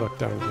pickings when you look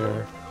down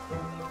here.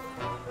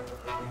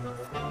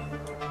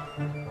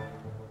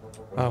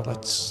 Wow,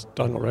 that's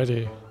done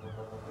already.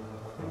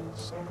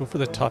 Let's go for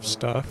the tough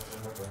stuff.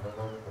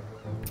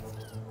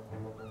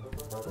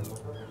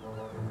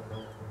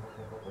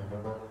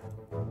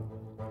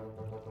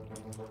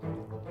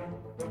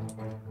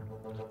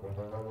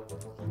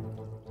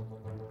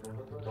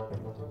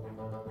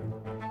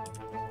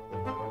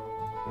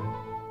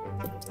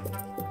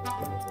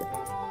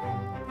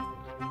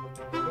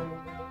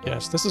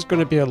 Yes, this is going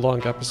to be a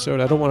long episode.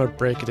 I don't want to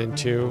break it in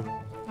 2.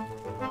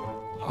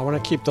 I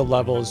want to keep the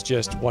levels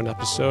just 1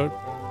 episode.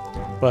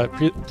 But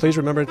please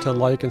remember to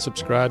like and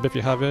subscribe if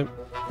you haven't.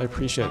 I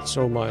appreciate it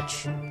so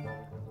much.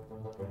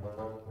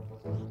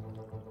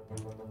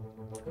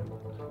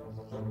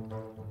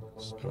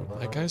 So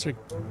my guys are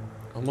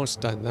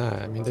almost done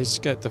that. I mean, they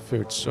just get the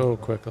food so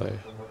quickly.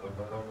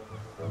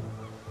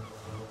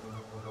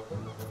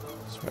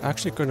 So we're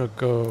actually going to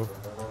go...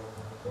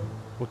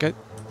 We'll get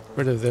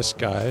rid of this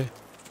guy.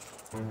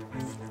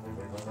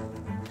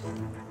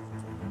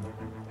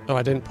 Oh,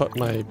 I didn't put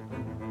my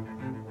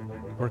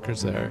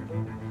workers there.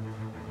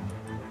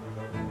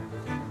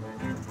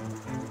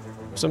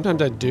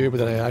 Sometimes I do, but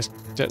then I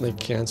accidentally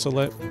cancel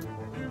it.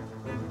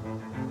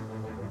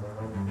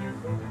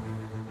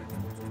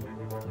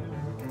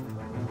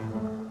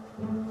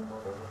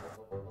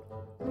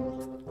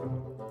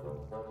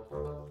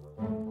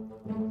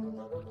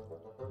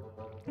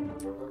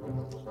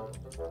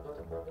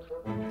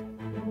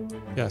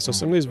 Yeah, so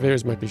some of these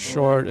videos might be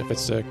short if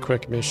it's a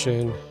quick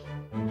mission.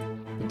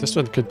 But this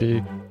one could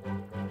be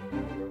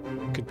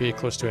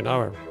close to an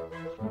hour.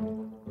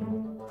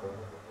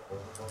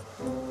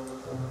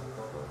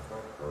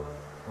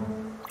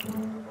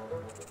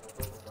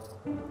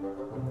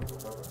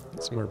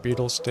 Some more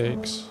beetle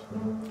steaks.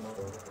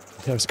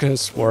 Yeah, I was gonna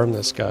swarm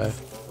this guy.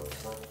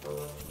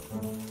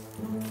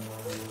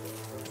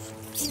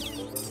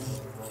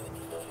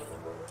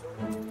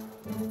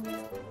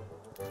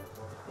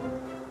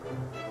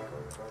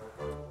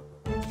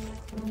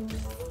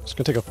 Just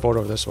gonna take a photo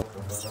of this one.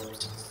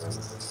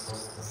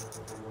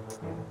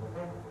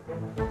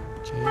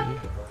 Okay.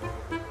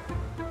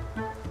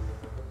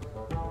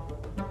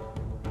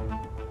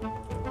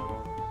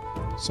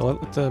 So I'll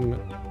let them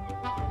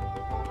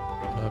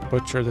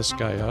butcher this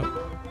guy up.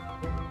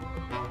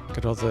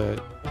 Get all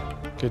the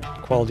good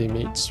quality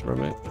meats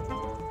from it.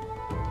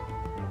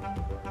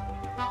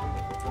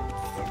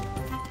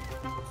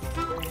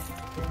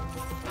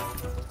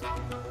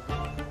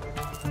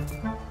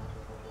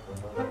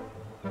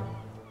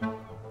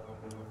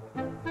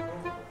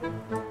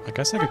 I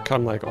guess I could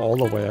come like all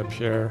the way up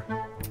here.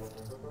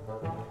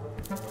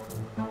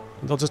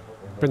 And they'll just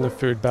bring the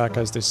food back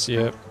as they see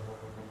it.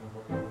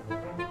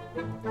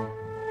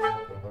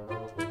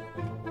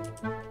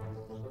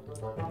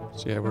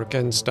 So yeah, we're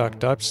getting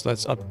stocked up, so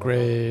let's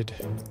upgrade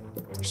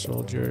our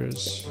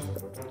soldiers.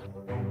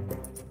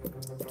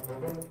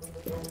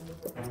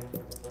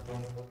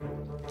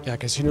 Yeah,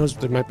 because who knows,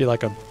 there might be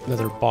like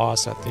another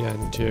boss at the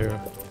end too.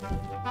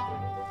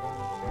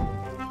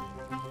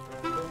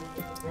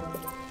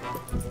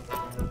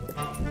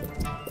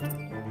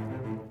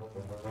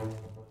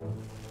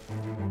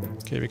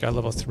 Okay, we got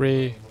level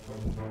 3.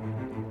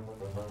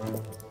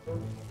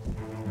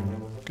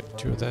 Got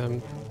 2 of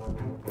them.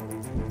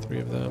 3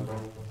 of them.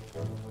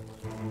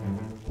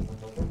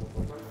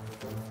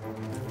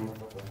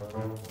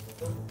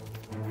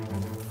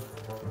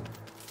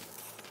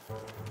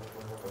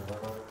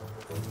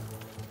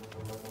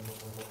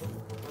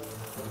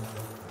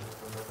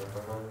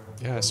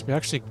 Yes, we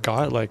actually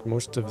got like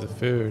most of the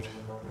food.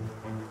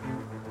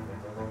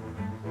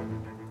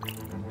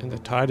 And the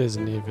tide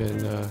isn't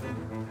even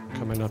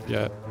coming up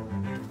yet.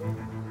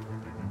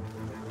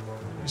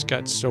 He's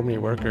got so many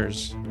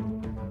workers.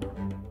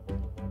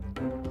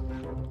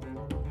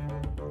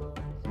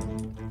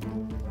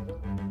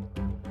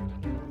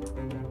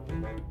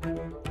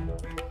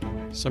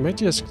 So I might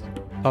just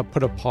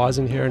put a pause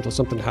in here until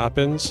something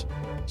happens,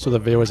 so the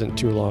video isn't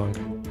too long.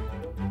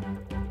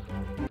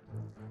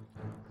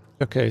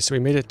 Okay, so we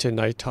made it to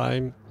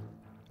nighttime,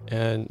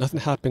 and nothing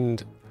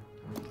happened.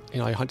 You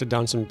know, I hunted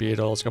down some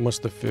beetles, got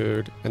most of the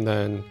food, and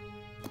then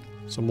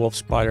some wolf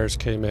spiders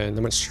came in.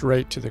 They went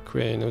straight to the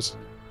queen. It was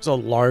a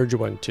large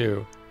one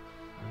too.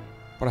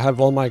 But I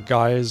have all my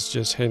guys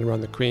just hanging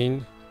around the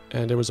queen,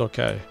 and it was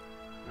okay.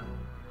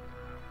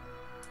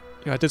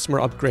 Yeah, I did some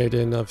more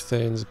upgrading of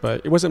things,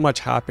 but it wasn't much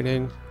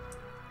happening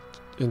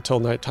until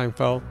nighttime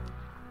fell.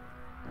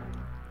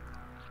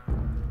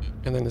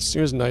 And then as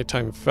soon as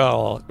nighttime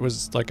fell, it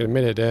was like a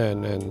minute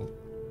in, and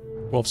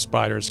wolf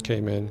spiders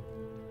came in.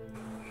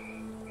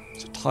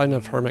 There's a ton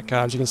of hermit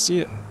crabs. You can see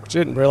it, which I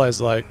didn't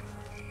realize, like,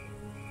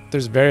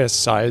 there's various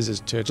sizes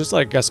to it. Just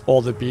like, I guess,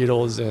 all the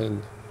beetles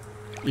and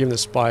even the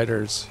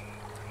spiders.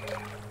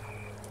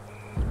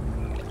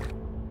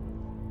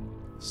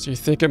 So you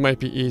think it might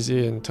be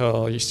easy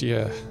until you see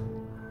a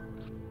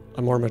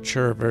more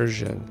mature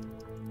version.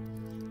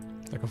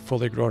 Like a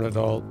fully grown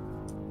adult.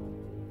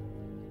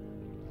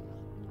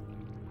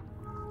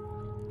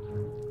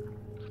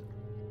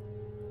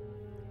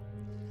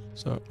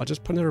 So I'll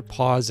just put another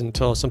pause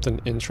until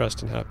something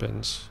interesting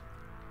happens.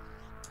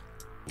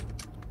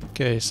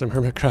 Okay, some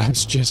hermit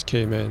crabs just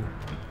came in.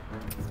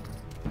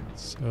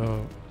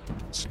 So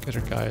let's get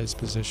our guys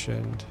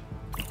positioned.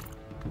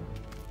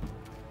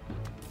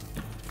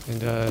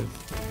 And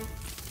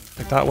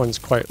like that one's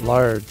quite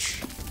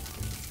large.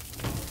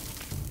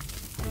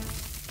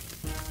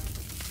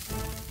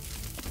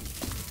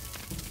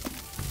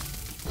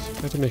 So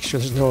I have to make sure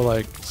there's no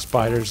like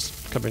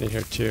spiders coming in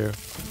here too.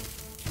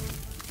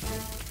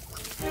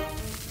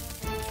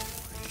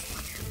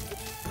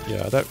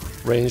 Yeah, that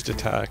ranged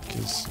attack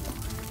is...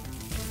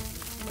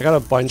 I got a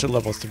bunch of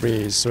level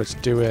 3s, so it's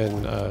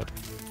doing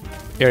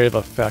area of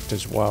effect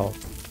as well.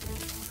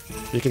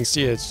 You can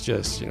see it's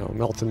just, you know,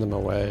 melting them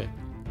away.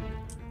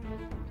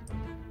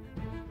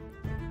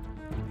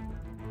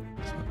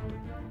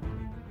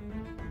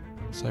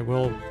 So I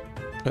will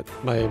put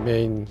my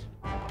main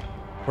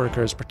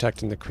workers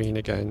protecting the queen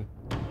again.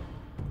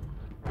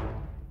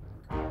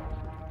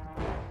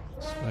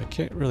 So I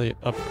can't really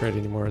upgrade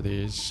any more of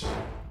these.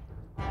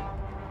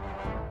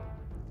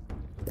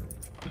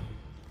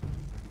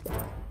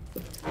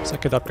 So I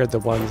could upgrade the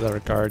ones that are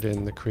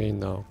guarding the queen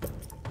though.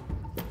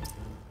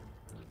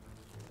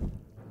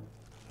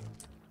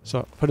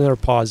 So put another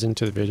pause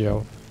into the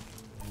video.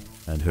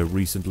 And her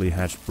recently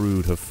hatched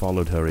brood have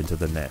followed her into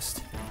the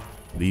nest.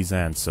 These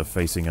ants are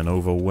facing an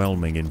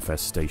overwhelming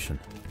infestation.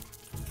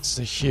 This is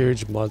a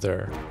huge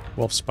mother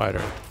wolf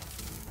spider.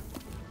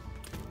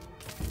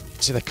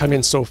 See, they come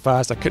in so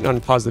fast, I couldn't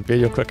unpause the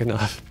video quick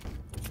enough.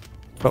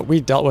 But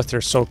we dealt with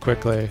her so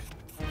quickly.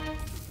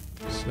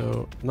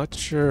 So, I'm not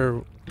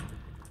sure.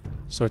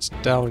 So it's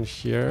down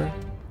here.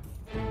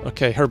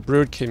 Okay, her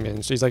brood came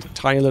in. So these like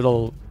tiny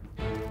little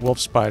wolf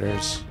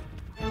spiders.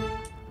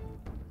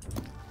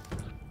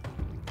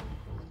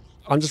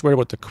 I'm just worried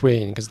about the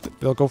queen, because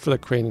they'll go for the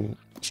queen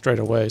straight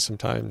away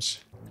sometimes.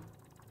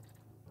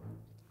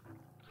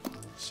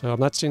 So I'm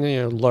not seeing any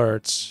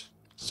alerts.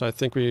 So I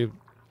think we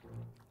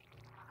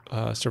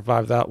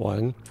survived that one.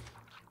 And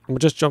we'll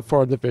just jump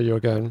forward the video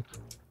again.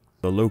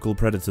 The local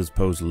predators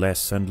pose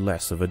less and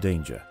less of a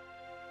danger.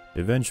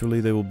 Eventually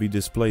they will be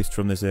displaced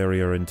from this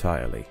area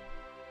entirely.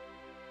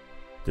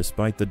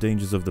 Despite the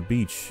dangers of the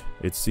beach,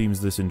 it seems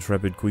this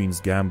intrepid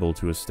queen's gamble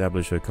to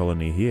establish her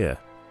colony here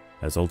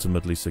has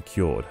ultimately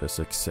secured her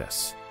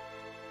success.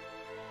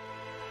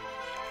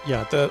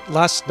 Yeah, the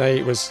last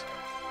night was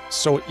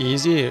so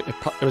easy,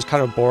 it was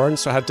kind of boring,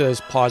 so I had to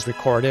just pause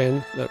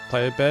recording,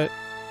 play a bit.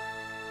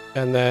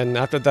 And then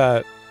after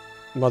that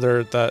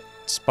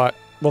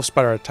wolf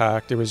spider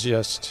attacked, it was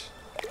just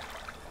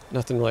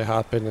nothing really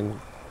happened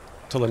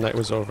until the night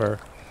was over.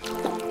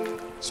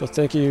 So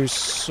thank you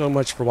so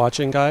much for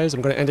watching, guys.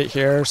 I'm going to end it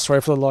here. Sorry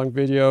for the long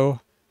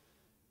video.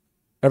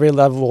 Every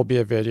level will be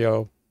a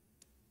video.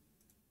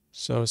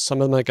 So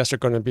some of them I guess are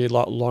going to be a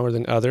lot longer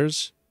than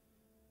others.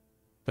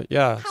 But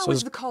yeah. How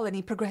is the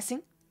colony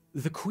progressing?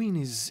 The Queen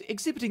is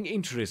exhibiting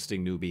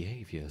interesting new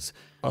behaviors.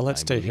 Oh,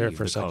 let's stay here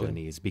for a second. The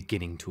colony is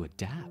beginning to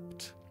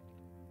adapt.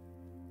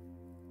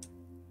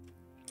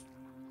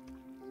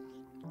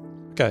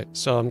 Okay,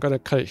 so I'm going to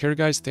cut it here,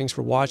 guys. Thanks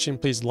for watching.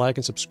 Please like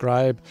and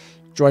subscribe.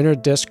 Join our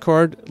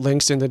Discord.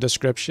 Links in the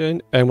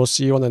description. And we'll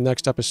see you on the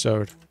next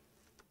episode.